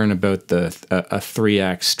and learn about a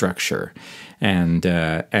 3-act structure, and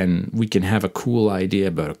we can have a cool idea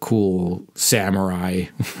about a cool samurai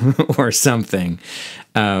or something.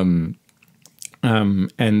 And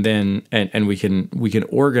we can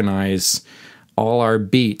organize all our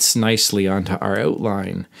beats nicely onto our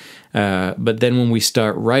outline. But then when we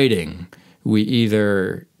start writing, we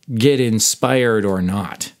either get inspired or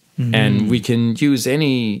not. Mm-hmm. And we can use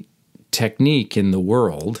any technique in the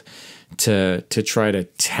world to try to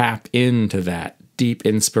tap into that deep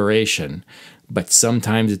inspiration. But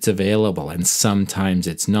sometimes it's available and sometimes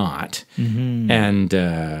it's not. Mm-hmm. And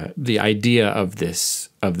the idea of this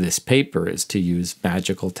paper is to use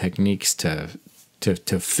magical techniques to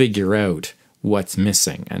figure out what's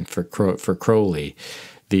missing. And for Crowley,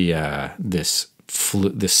 this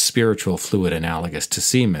spiritual fluid analogous to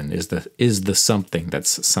semen is the something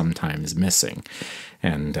that's sometimes missing,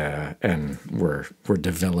 and we're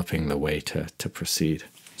developing the way to proceed.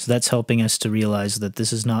 So that's helping us to realize that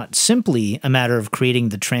this is not simply a matter of creating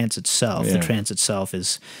the trance itself. Yeah. The trance itself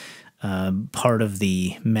is part of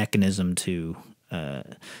the mechanism to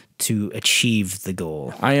to achieve the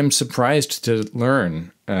goal. I am surprised to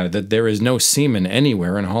learn that there is no semen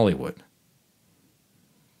anywhere in Hollywood.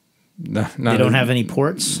 They don't have any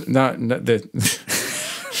ports? Not the.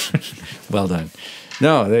 Well done.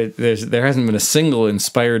 No, there hasn't been a single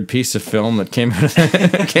inspired piece of film that came out of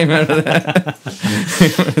that.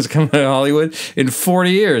 It's come out of Hollywood in 40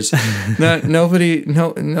 years. Nobody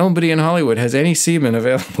in Hollywood has any semen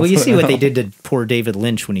available. Well, you see what they did to poor David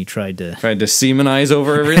Lynch when he tried to semenize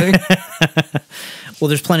over everything. Well,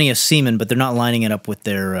 there's plenty of semen, but they're not lining it up with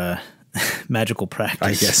their magical practice.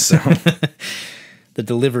 I guess so. The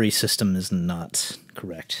delivery system is not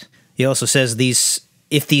correct. He also says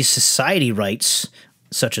if these society rites,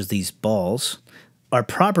 such as these balls, are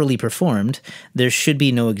properly performed, there should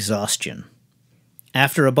be no exhaustion.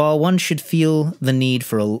 After a ball, one should feel the need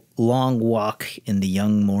for a long walk in the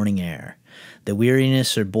young morning air. The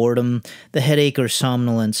weariness or boredom, the headache or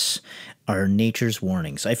somnolence are nature's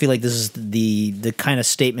warnings. I feel like this is the kind of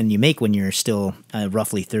statement you make when you're still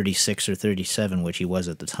roughly 36 or 37, which he was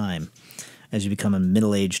at the time. As you become a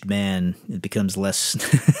middle-aged man, it becomes less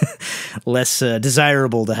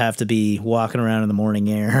desirable to have to be walking around in the morning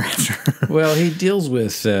air. Well, he deals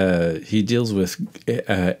with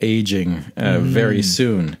aging very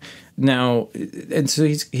soon. Now, and so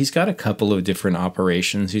he's got a couple of different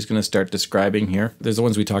operations he's going to start describing here. There's the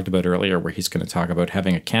ones we talked about earlier where he's going to talk about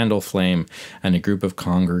having a candle flame and a group of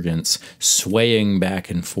congregants swaying back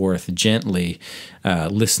and forth gently,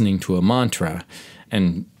 listening to a mantra,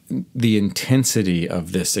 and the intensity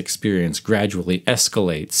of this experience gradually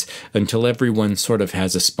escalates until everyone sort of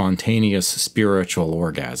has a spontaneous spiritual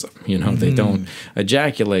orgasm. You know, they don't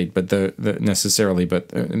ejaculate, but necessarily, but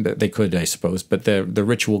they could, I suppose. But the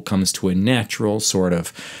ritual comes to a natural sort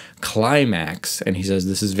of climax, and he says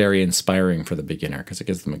this is very inspiring for the beginner because it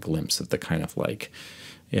gives them a glimpse of the kind of like.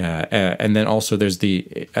 Yeah, and then also there's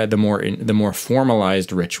the more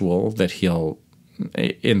formalized ritual that he'll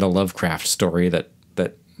in the Lovecraft story that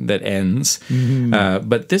ends.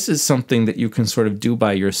 But this is something that you can sort of do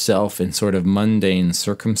by yourself in sort of mundane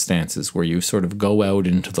circumstances where you sort of go out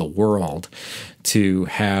into the world to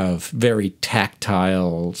have very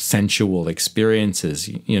tactile, sensual experiences,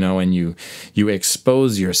 you know, and you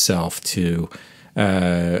expose yourself to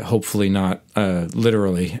hopefully not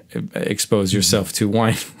literally expose yourself to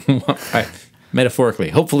wine.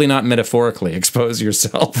 Metaphorically, hopefully not metaphorically, expose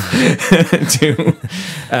yourself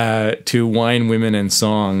to wine, women, and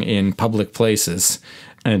song in public places,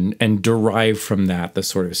 and derive from that the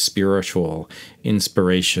sort of spiritual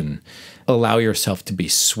inspiration. Allow yourself to be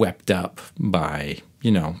swept up by,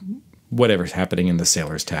 you know, whatever's happening in the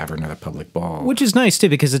Sailor's Tavern or the public ball. Which is nice, too,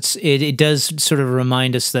 because it does sort of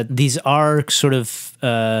remind us that these are sort of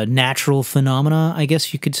natural phenomena, I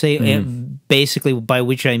guess you could say, basically, by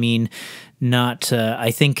which I mean not, I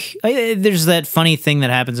think, there's that funny thing that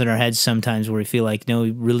happens in our heads sometimes where we feel like, no,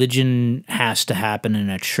 religion has to happen in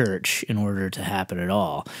a church in order to happen at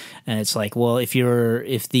all. And it's like, well, if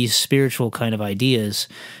these spiritual kind of ideas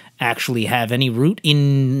actually have any root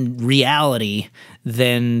in reality,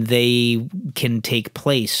 then they can take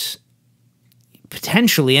place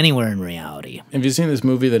potentially anywhere in reality. Have you seen this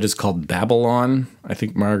movie that is called Babylon? I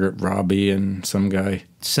think Margaret Robbie and some guy.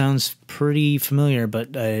 Sounds pretty familiar,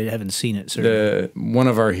 but I haven't seen it, certainly. One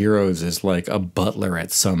of our heroes is like a butler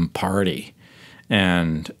at some party.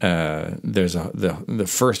 And there's the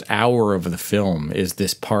first hour of the film is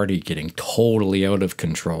this party getting totally out of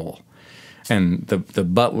control. And the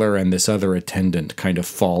butler and this other attendant kind of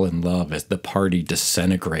fall in love as the party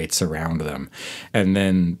disintegrates around them. And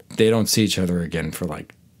then they don't see each other again for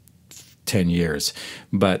like 10 years.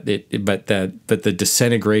 But the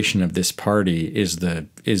disintegration of this party is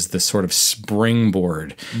the sort of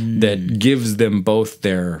springboard that gives them both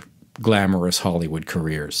their glamorous Hollywood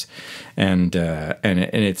careers. And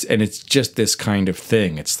it's just this kind of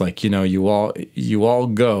thing. It's like, you know, you all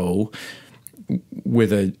go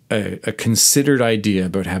with a considered idea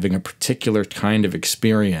about having a particular kind of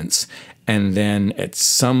experience, and then at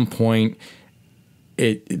some point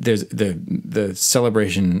there's the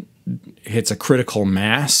celebration hits a critical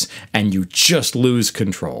mass and you just lose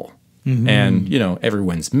control. And, you know,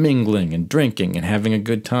 everyone's mingling and drinking and having a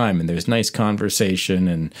good time, and there's nice conversation,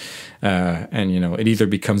 and you know, it either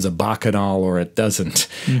becomes a bacchanal or it doesn't.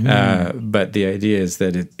 But the idea is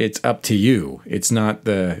that it's up to you. It's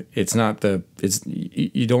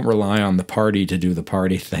you don't rely on the party to do the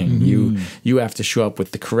party thing. You have to show up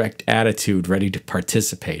with the correct attitude, ready to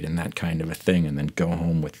participate in that kind of a thing, and then go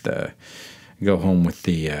home with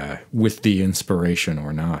the inspiration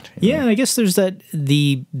or not. Yeah, I guess there's that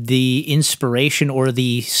the inspiration or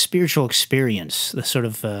the spiritual experience, the sort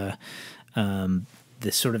of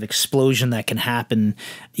this sort of explosion that can happen.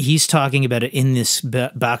 He's talking about it in this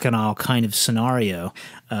bacchanal kind of scenario,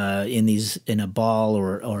 in a ball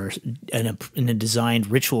or in a designed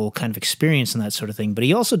ritual kind of experience and that sort of thing. But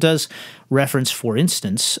he also does reference, for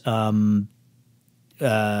instance, what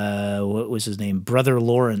was his name? Brother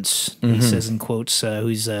Lawrence. He says in quotes,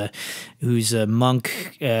 who's a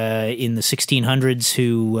monk in the 1600s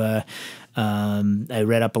who. I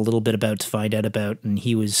read up a little bit about to find out about, and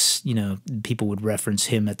he was, people would reference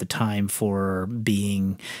him at the time for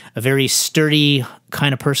being a very sturdy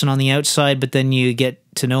kind of person on the outside, but then you get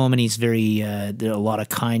to know him and he's very, a lot of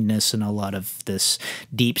kindness and a lot of this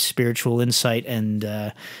deep spiritual insight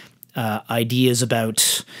and ideas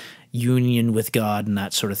about union with God and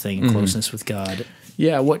that sort of thing, closeness with God.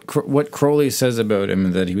 Yeah, what Crowley says about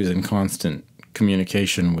him, that he was in constant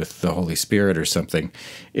communication with the Holy Spirit or something,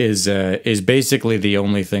 is basically the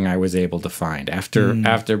only thing I was able to find.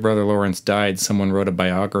 After Brother Lawrence died, someone wrote a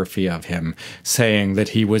biography of him saying that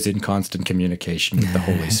he was in constant communication with the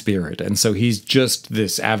Holy Spirit. And so he's just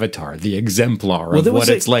this avatar, the exemplar of what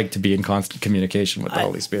it's like to be in constant communication with the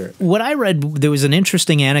Holy Spirit. What I read, there was an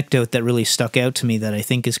interesting anecdote that really stuck out to me that I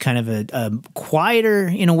think is kind of a quieter,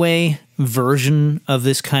 in a way, version of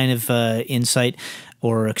this kind of insight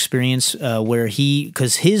or experience, where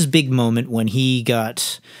because his big moment when he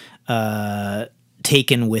got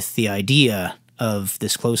taken with the idea of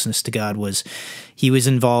this closeness to God was he was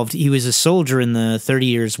involved. He was a soldier in the 30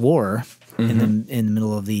 Years' War in the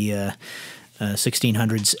middle of the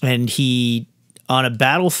 1600s, and he on a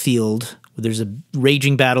battlefield. There's a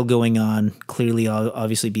raging battle going on, clearly,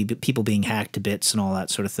 obviously, people being hacked to bits and all that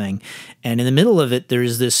sort of thing. And in the middle of it,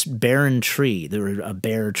 there's this barren tree, a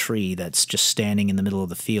bare tree that's just standing in the middle of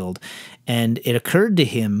the field. And it occurred to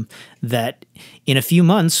him that in a few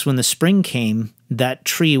months, when the spring came, that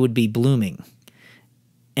tree would be blooming.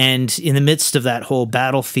 And in the midst of that whole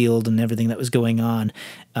battlefield and everything that was going on,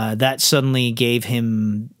 that suddenly gave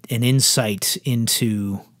him an insight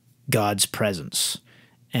into God's presence.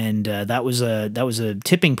 And that was a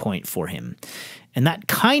tipping point for him, and that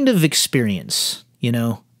kind of experience,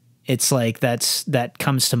 it's like that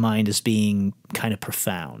comes to mind as being kind of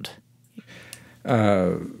profound.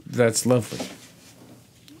 That's lovely.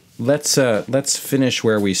 Let's finish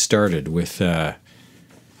where we started with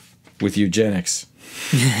eugenics.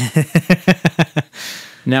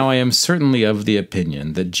 Now, I am certainly of the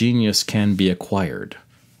opinion that genius can be acquired,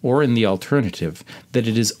 or in the alternative, that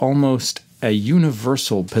it is almost a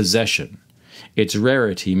universal possession. Its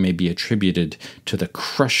rarity may be attributed to the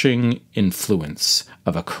crushing influence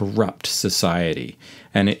of a corrupt society.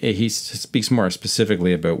 And he speaks more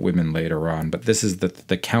specifically about women later on, but this is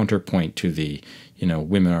the counterpoint to the,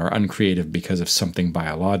 women are uncreative because of something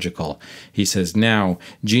biological. He says, now,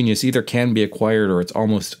 genius either can be acquired or it's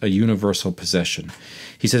almost a universal possession.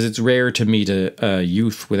 He says it's rare to meet a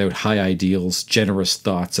youth without high ideals, generous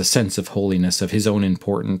thoughts, a sense of holiness, of his own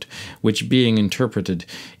importance, which being interpreted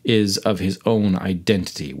is of his own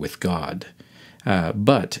identity with God.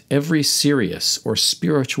 But every serious or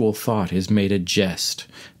spiritual thought is made a jest.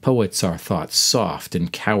 Poets are thought soft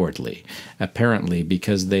and cowardly, apparently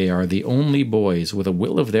because they are the only boys with a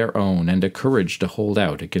will of their own and a courage to hold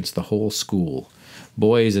out against the whole school.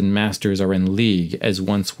 Boys and masters are in league as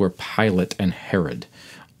once were Pilate and Herod.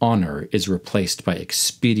 Honor is replaced by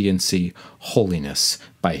expediency, holiness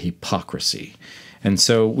by hypocrisy. And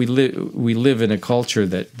so we live in a culture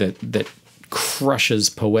that crushes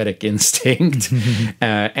poetic instinct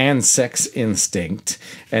and sex instinct.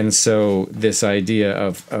 And so this idea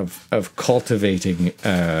of cultivating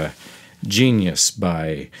genius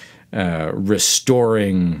by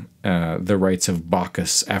restoring the rights of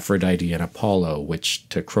Bacchus, Aphrodite, and Apollo, which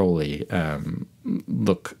to Crowley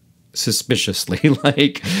look suspiciously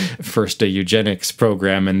like first a eugenics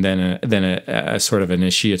program and then a sort of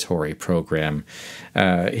initiatory program.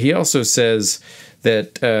 He also says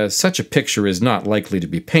that such a picture is not likely to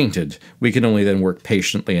be painted. We can only then work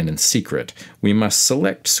patiently and in secret. We must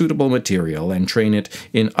select suitable material and train it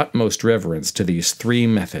in utmost reverence to these three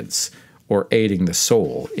methods, or aiding the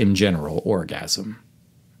soul in general orgasm.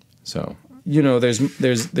 So,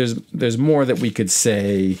 there's more that we could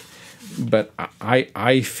say, but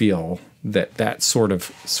I feel that sort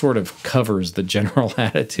of covers the general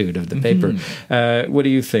attitude of the paper. What do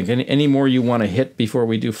you think? Any more you want to hit before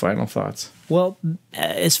we do final thoughts? Well,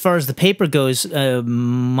 as far as the paper goes,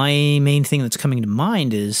 my main thing that's coming to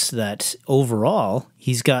mind is that overall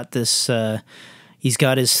he's got this. He's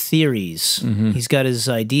got his theories. He's got his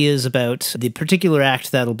ideas about the particular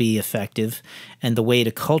act that'll be effective and the way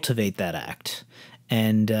to cultivate that act.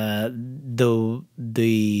 And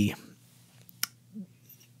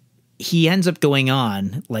he ends up going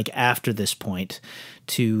on, like, after this point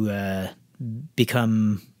to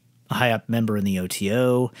become a high-up member in the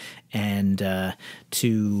OTO and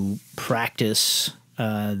to practice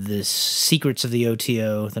the secrets of the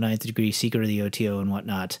OTO, the ninth degree secret of the OTO and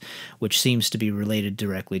whatnot, which seems to be related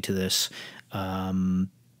directly to this.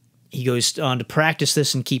 He goes on to practice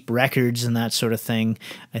this and keep records and that sort of thing.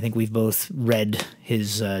 I think we've both read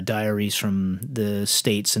his diaries from the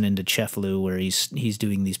States and into Cefalù, where he's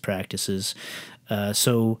doing these practices.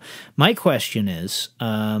 So my question is,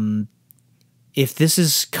 if this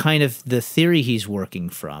is kind of the theory he's working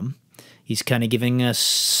from, he's kind of giving us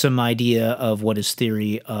some idea of what his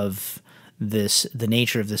theory of this, the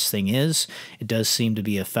nature of this thing is. It does seem to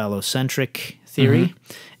be a phallocentric theory.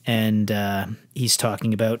 And he's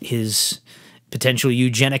talking about his potential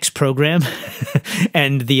eugenics program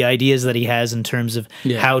and the ideas that he has in terms of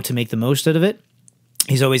how to make the most out of it.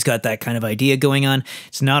 He's always got that kind of idea going on.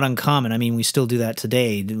 It's not uncommon. I mean, we still do that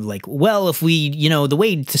today. Like, well, if we, you know, the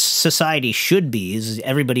way society should be is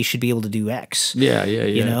everybody should be able to do X. Yeah.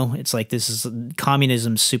 You know, it's like this is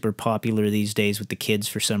communism's super popular these days with the kids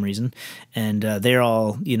for some reason. And they're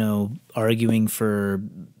all, you know, arguing for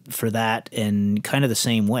that in kind of the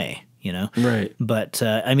same way, you know? Right. But,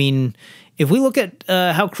 I mean, if we look at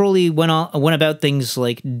how Crowley went about things,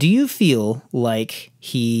 like, do you feel like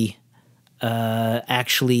he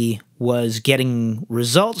actually was getting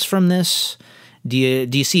results from this? Do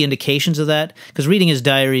you see indications of that? Because reading his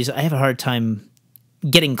diaries, I have a hard time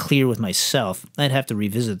getting clear with myself. I'd have to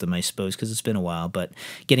revisit them, I suppose, because it's been a while, but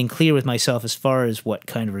getting clear with myself as far as what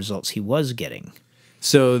kind of results he was getting.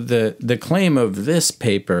 So the claim of this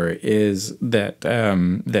paper is that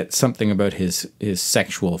that something about his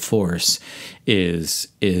sexual force is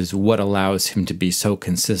what allows him to be so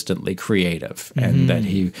consistently creative, and that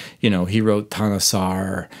he wrote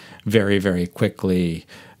Thanissar very, very quickly.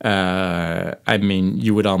 I mean,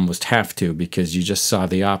 you would almost have to, because you just saw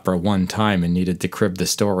the opera one time and needed to crib the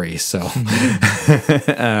story. So,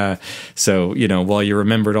 so you know, while you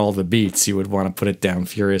remembered all the beats, you would want to put it down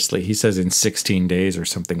furiously. He says in 16 days or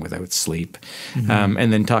something without sleep,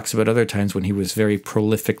 and then talks about other times when he was very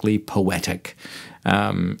prolifically poetic.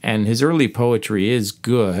 And his early poetry is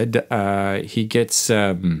good. He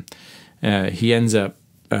ends up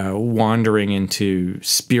wandering into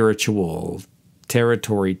spiritual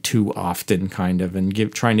territory too often, kind of,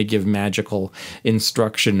 and trying to give magical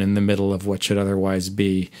instruction in the middle of what should otherwise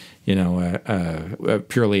be, you know, a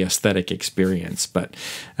purely aesthetic experience. But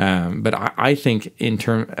I think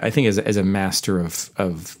as a master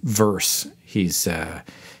of verse, he's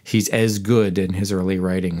as good in his early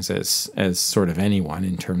writings as sort of anyone,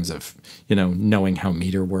 in terms of, you know, knowing how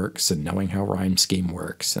meter works and knowing how rhyme scheme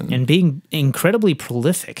works, and being incredibly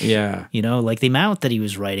prolific. Yeah. You know, like the amount that he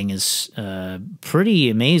was writing is pretty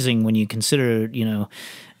amazing when you consider, you know,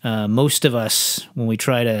 most of us, when we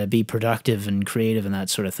try to be productive and creative and that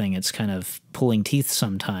sort of thing, it's kind of pulling teeth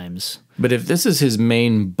sometimes. But if this is his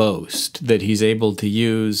main boast, that he's able to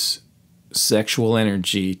use sexual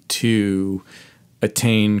energy to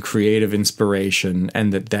attain creative inspiration,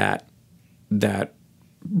 and that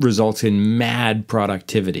results in mad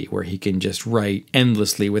productivity, where he can just write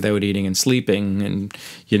endlessly without eating and sleeping. And,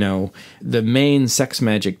 you know, the main sex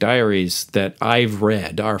magic diaries that I've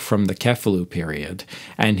read are from the Cefalù period,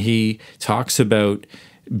 and he talks about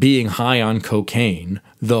being high on cocaine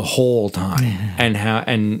the whole time,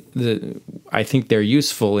 I think they're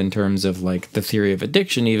useful in terms of, like, the theory of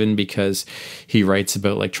addiction, even because he writes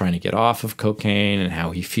about, like, trying to get off of cocaine and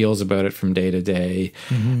how he feels about it from day to day.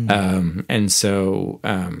 And so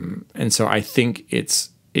I think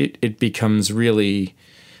it becomes really,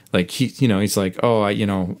 like, he's like, oh,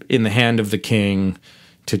 in the hand of the king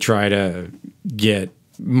to try to get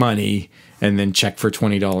money, and then check for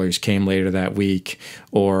 $20 came later that week,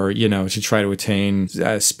 or, you know, to try to attain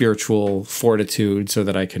spiritual fortitude so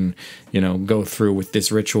that I can, you know, go through with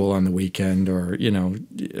this ritual on the weekend, or, you know,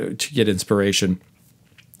 to get inspiration.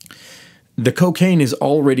 The cocaine is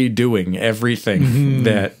already doing everything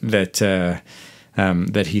that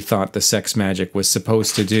he thought the sex magic was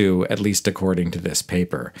supposed to do, at least according to this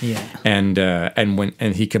paper. Yeah.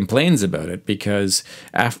 And he complains about it, because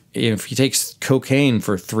if he takes cocaine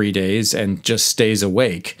for 3 days and just stays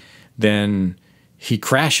awake, then he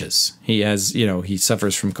crashes. He has, you know, he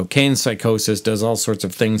suffers from cocaine psychosis, does all sorts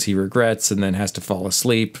of things he regrets, and then has to fall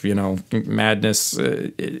asleep, you know, madness.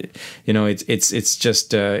 You know, it's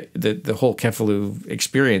just the whole Cefalù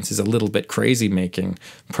experience is a little bit crazy making,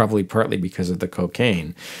 probably partly because of the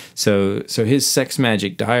cocaine. So his sex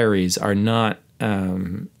magic diaries are not,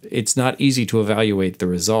 it's not easy to evaluate the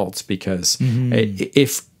results, because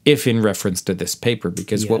if in reference to this paper,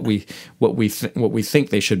 because what we think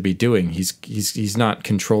they should be doing, he's not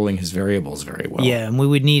controlling his variables very well. Yeah, and we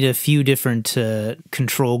would need a few different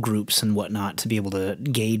control groups and whatnot to be able to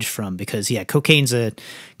gauge from, because cocaine's a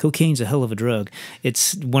hell of a drug.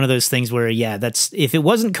 It's one of those things where that's, if it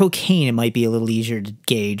wasn't cocaine, it might be a little easier to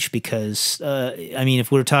gauge, because I mean,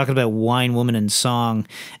 if we're talking about Wine, Woman, and Song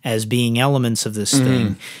as being elements of this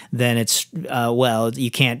thing, then it's you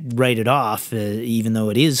can't write it off, even though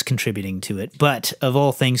it is contributing to it. But of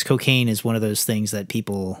all things, cocaine is one of those things that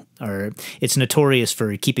it's notorious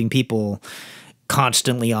for keeping people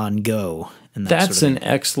constantly on go. And that's an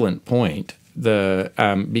excellent point.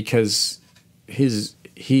 Because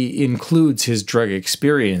he includes his drug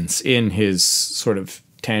experience in his sort of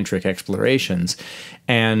tantric explorations,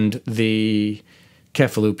 and the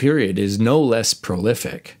Kephalou period is no less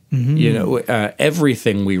prolific.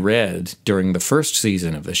 Everything we read during the first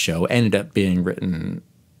season of the show ended up being written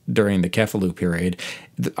during the Kephalou period.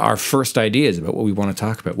 Our first ideas about what we want to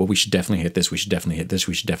talk about, well, we should definitely hit this, we should definitely hit this,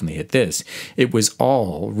 we should definitely hit this. It was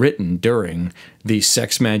all written during the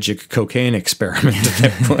sex magic cocaine experiment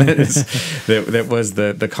that was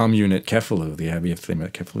the commune at Kephalou, the Abbey of Thelema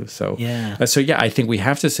at Kephalou. So I think we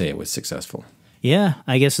have to say it was successful. Yeah,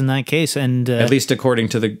 I guess in that case, and at least according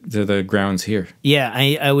to the grounds here. Yeah,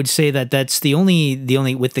 I would say that's the only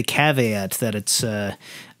with the caveat that it's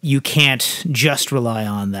you can't just rely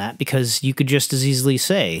on that, because you could just as easily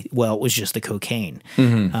say, well, it was just the cocaine.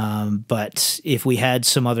 But if we had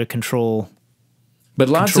some other but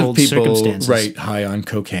lots of people write high on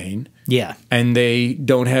cocaine, and they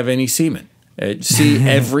don't have any semen. See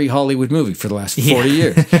every Hollywood movie for the last 40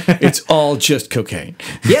 years. It's all just cocaine.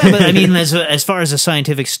 But I mean, as far as a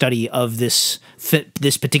scientific study of this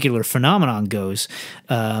particular phenomenon goes,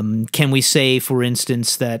 can we say, for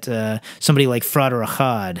instance, that somebody like Frater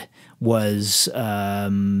Achad was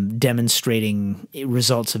demonstrating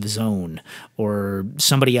results of his own, or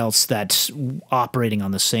somebody else that's operating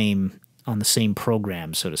on the same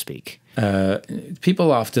program, so to speak?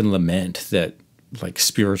 People often lament that like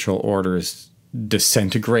spiritual orders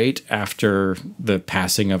disintegrate after the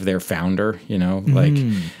passing of their founder,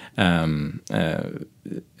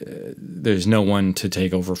 there's no one to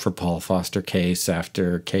take over for Paul Foster Case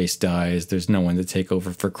after Case dies. There's no one to take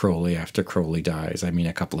over for Crowley after Crowley dies. I mean,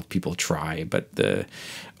 a couple of people try, but the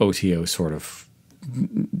OTO sort of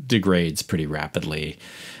degrades pretty rapidly.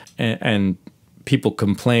 And people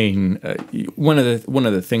complain. One of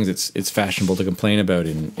the things it's fashionable to complain about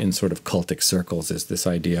in sort of cultic circles is this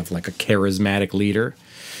idea of like a charismatic leader,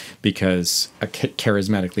 because a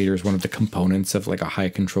charismatic leader is one of the components of like a high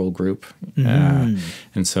control group.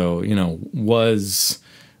 And so, was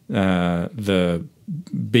the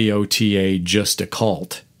BOTA just a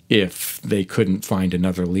cult if they couldn't find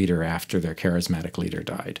another leader after their charismatic leader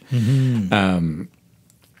died?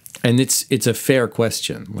 And it's a fair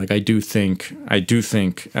question. Like I do think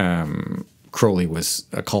Crowley was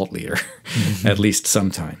a cult leader, at least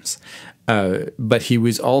sometimes. But he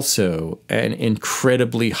was also an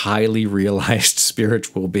incredibly highly realized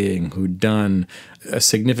spiritual being who'd done a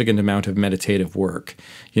significant amount of meditative work.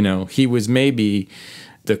 He was maybe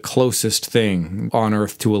the closest thing on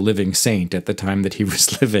earth to a living saint at the time that he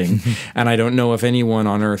was living. And I don't know if anyone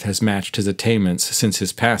on earth has matched his attainments since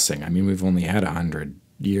his passing. I mean, we've only had 100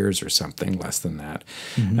 years or something, less than that,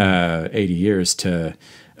 80 years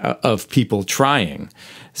of people trying.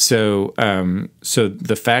 So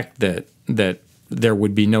the fact that there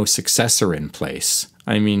would be no successor in place.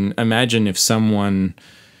 I mean, imagine if someone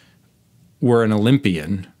were an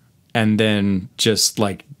Olympian and then just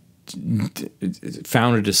like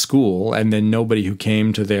founded a school, and then nobody who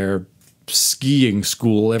came to their skiing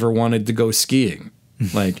school ever wanted to go skiing.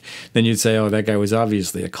 Like, then you'd say, oh, that guy was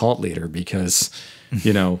obviously a cult leader, because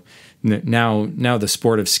now the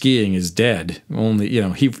sport of skiing is dead. Only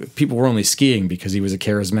people were only skiing because he was a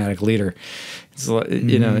charismatic leader. So,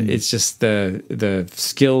 it's just the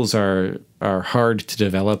skills are hard to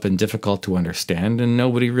develop and difficult to understand, and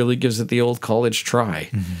nobody really gives it the old college try.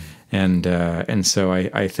 And so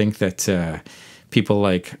I think that people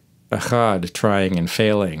like Achad trying and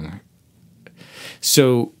failing.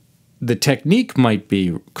 So the technique might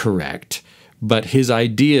be correct, but his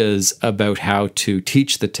ideas about how to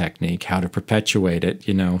teach the technique, how to perpetuate it,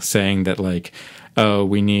 saying that like, oh,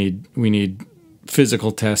 we need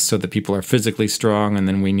physical tests so that people are physically strong, and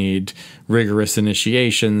then we need rigorous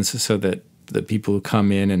initiations so that the people who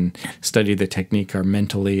come in and study the technique are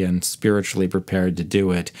mentally and spiritually prepared to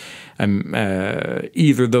do it.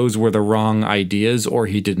 Either those were the wrong ideas, or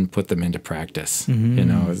he didn't put them into practice.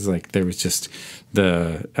 It's like there was just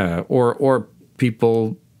or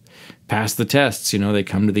people pass the tests. You know, they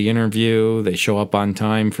come to the interview, they show up on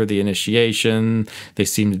time for the initiation, they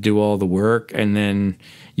seem to do all the work, and then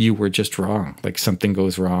you were just wrong. Like something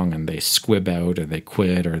goes wrong and they squib out or they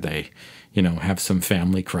quit or they, you know, have some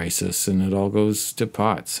family crisis and it all goes to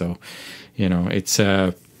pot. So, you know, it's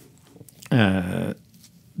the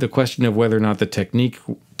question of whether or not the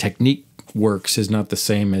technique works is not the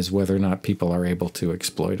same as whether or not people are able to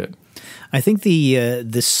exploit it. I think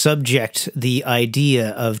the subject, the idea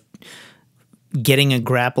of getting a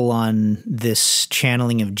grapple on this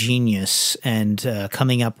channeling of genius and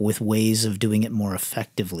coming up with ways of doing it more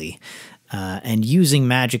effectively and using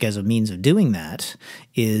magic as a means of doing that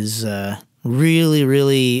is really,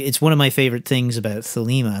 really, it's one of my favorite things about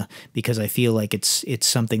Thelema, because I feel like it's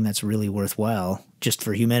something that's really worthwhile just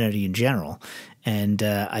for humanity in general. And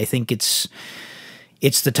I think it's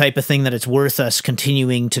the type of thing that it's worth us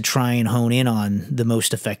continuing to try and hone in on the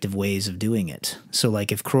most effective ways of doing it. So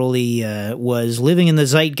like if Crowley was living in the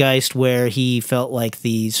zeitgeist where he felt like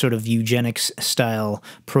the sort of eugenics style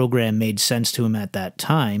program made sense to him at that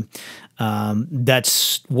time,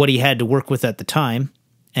 that's what he had to work with at the time.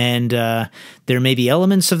 And there may be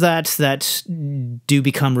elements of that do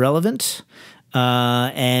become relevant,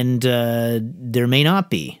 and there may not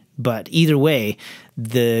be. But either way,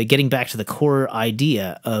 getting back to the core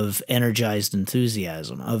idea of energized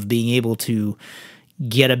enthusiasm, of being able to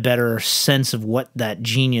get a better sense of what that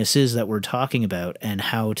genius is that we're talking about and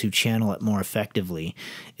how to channel it more effectively,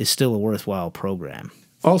 is still a worthwhile program.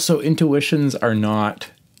 Also, intuitions are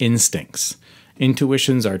not instincts.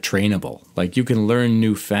 Intuitions are trainable. Like you can learn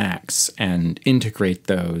new facts and integrate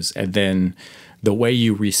those, and then the way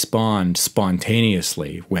you respond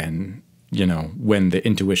spontaneously when the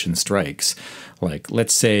intuition strikes. Like,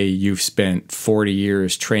 let's say you've spent 40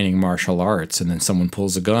 years training martial arts and then someone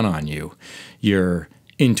pulls a gun on you. Your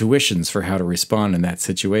intuitions for how to respond in that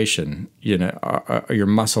situation, your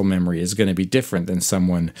muscle memory is going to be different than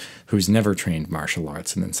someone who's never trained martial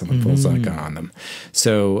arts and then someone pulls a gun on them.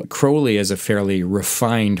 So Crowley is a fairly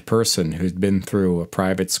refined person who's been through a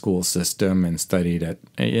private school system and studied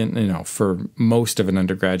for most of an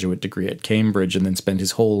undergraduate degree at Cambridge and then spent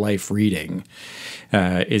his whole life reading,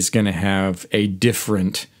 is going to have a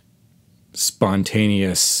different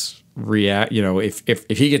spontaneous if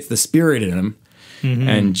he gets the spirit in him,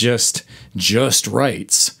 and just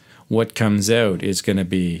writes, what comes out is going to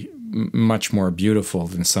be much more beautiful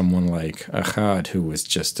than someone like Ahad, who was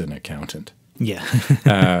just an accountant. Yeah.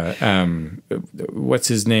 What's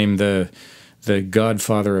his name? The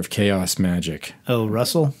godfather of chaos magic. Oh,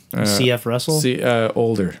 Russell? C.F. Russell?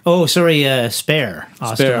 Older. Oh, sorry, Spare.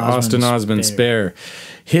 Austin Osman Spare.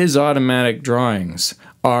 His automatic drawings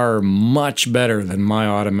are much better than my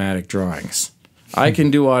automatic drawings. I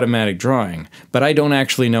can do automatic drawing, but I don't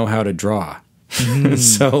actually know how to draw.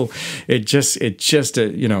 So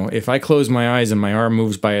if I close my eyes and my arm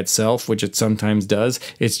moves by itself, which it sometimes does,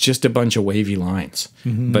 it's just a bunch of wavy lines.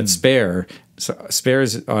 But Spare's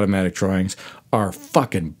automatic drawings are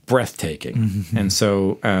fucking breathtaking. And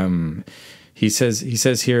so he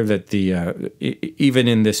says here that even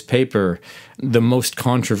in this paper, the most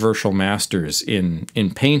controversial masters in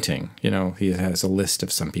painting, he has a list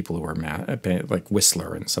of some people who are like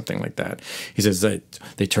Whistler and something like that. He says that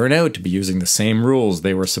they turn out to be using the same rules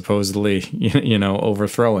they were supposedly,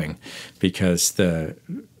 overthrowing, because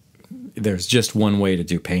there's just one way to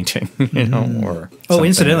do painting, or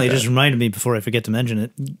incidentally, like it just reminded me before I forget to mention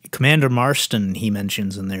it. Commander Marston, he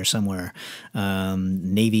mentions in there somewhere,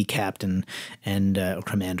 Navy captain and or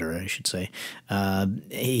commander, I should say.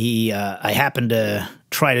 I happened to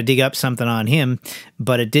try to dig up something on him,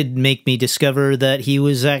 but it did make me discover that he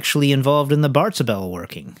was actually involved in the Bartzabel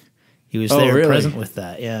working. He was there, present with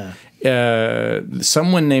that. Yeah.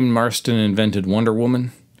 Someone named Marston invented Wonder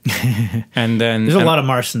Woman. And then there's a lot of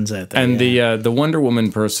Marstons out there. And the Wonder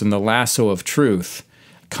Woman person, the lasso of truth,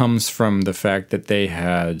 comes from the fact that they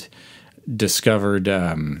had discovered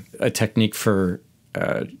a technique for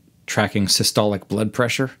tracking systolic blood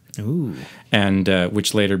pressure. Ooh. And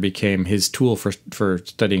which later became his tool for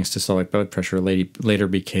studying systolic blood pressure. Later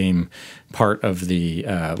became part of the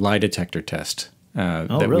lie detector test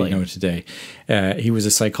that we know today. He was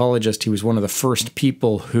a psychologist. He was one of the first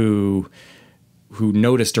people who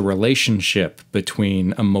noticed a relationship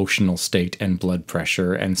between emotional state and blood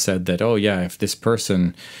pressure and said that, oh yeah, if this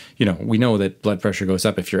person, we know that blood pressure goes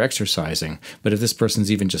up if you're exercising, but if this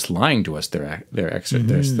person's even just lying to us, their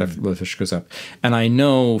blood pressure goes up. And I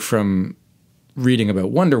know from reading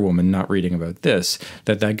about Wonder Woman, not reading about this,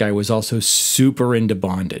 that guy was also super into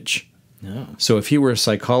bondage. No. So if he were a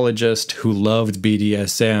psychologist who loved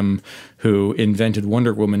BDSM, who invented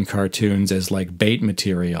Wonder Woman cartoons as like bait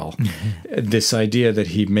material, this idea that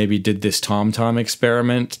he maybe did this Tom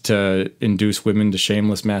experiment to induce women to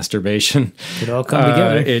shameless masturbation, It all come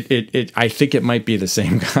together. I think it might be the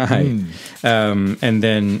same guy. And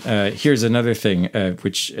then here's another thing,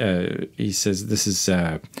 which he says this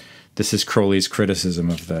is Crowley's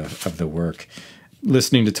criticism of the work.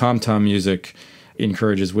 Listening to Tom music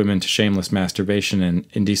encourages women to shameless masturbation and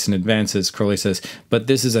indecent advances, Crowley says, but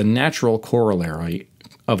this is a natural corollary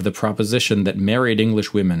of the proposition that married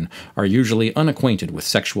English women are usually unacquainted with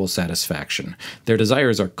sexual satisfaction. Their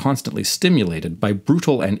desires are constantly stimulated by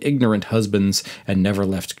brutal and ignorant husbands and never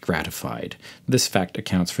left gratified. This fact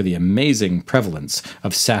accounts for the amazing prevalence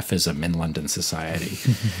of sapphism in London society.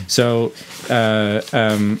 So,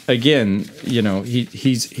 again, you know,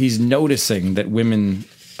 he's noticing that women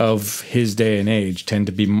of his day and age tend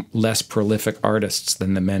to be less prolific artists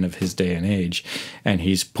than the men of his day and age, and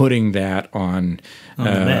he's putting that on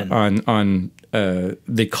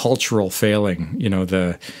the cultural failing, you know,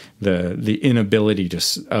 the inability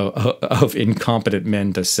of incompetent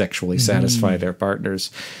men to sexually satisfy their partners.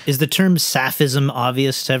 Is the term sapphism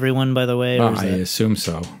obvious to everyone, by the way? Or I assume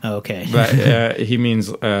so. Oh, okay. But he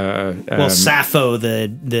means well, Sappho,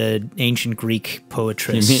 the ancient Greek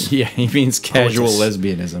poetress. he means casual Poetess.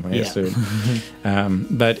 lesbianism, I assume.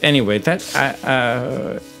 But anyway,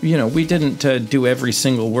 that you know, we didn't do every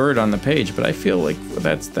single word on the page, but I feel like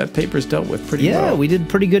that paper's dealt with pretty well. Yeah, we did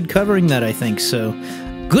pretty good covering that, I think. So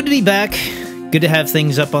good to be back. Good to have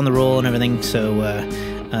things up on the roll and everything. So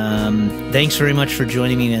thanks very much for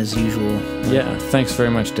joining me as usual. Yeah, thanks very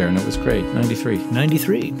much, Darren. It was great. 93.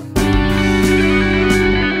 93.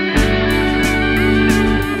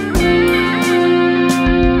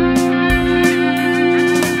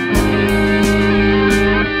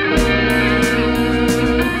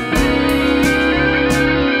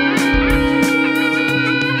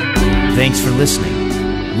 Thanks for listening.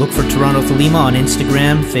 Look for Toronto Thelema on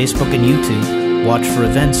Instagram, Facebook, and YouTube. Watch for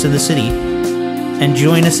events in the city. And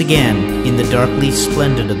join us again in the Darkly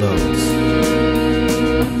Splendid Abodes.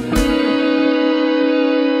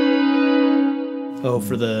 Oh,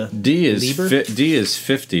 for the D is Lieber? D is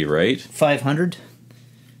 50, right? 500?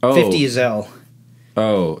 Oh. 50 is L.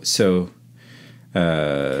 Oh, so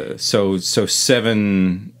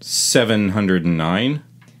 709.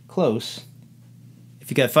 Close. If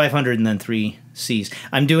you got 500 and then 3 C's.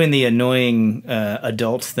 I'm doing the annoying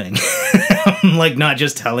adult thing. I'm like not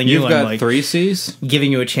just telling you. You've got I'm like 3 C's?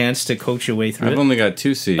 giving you a chance to coach your way through I've it. only got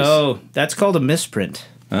 2 C's. Oh, that's called a misprint.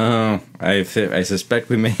 Oh, I suspect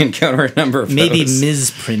we may encounter a number of Maybe those.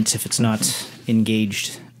 misprint if it's not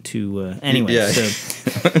engaged to... anyway, Yeah. so...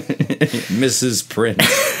 Mrs. Print.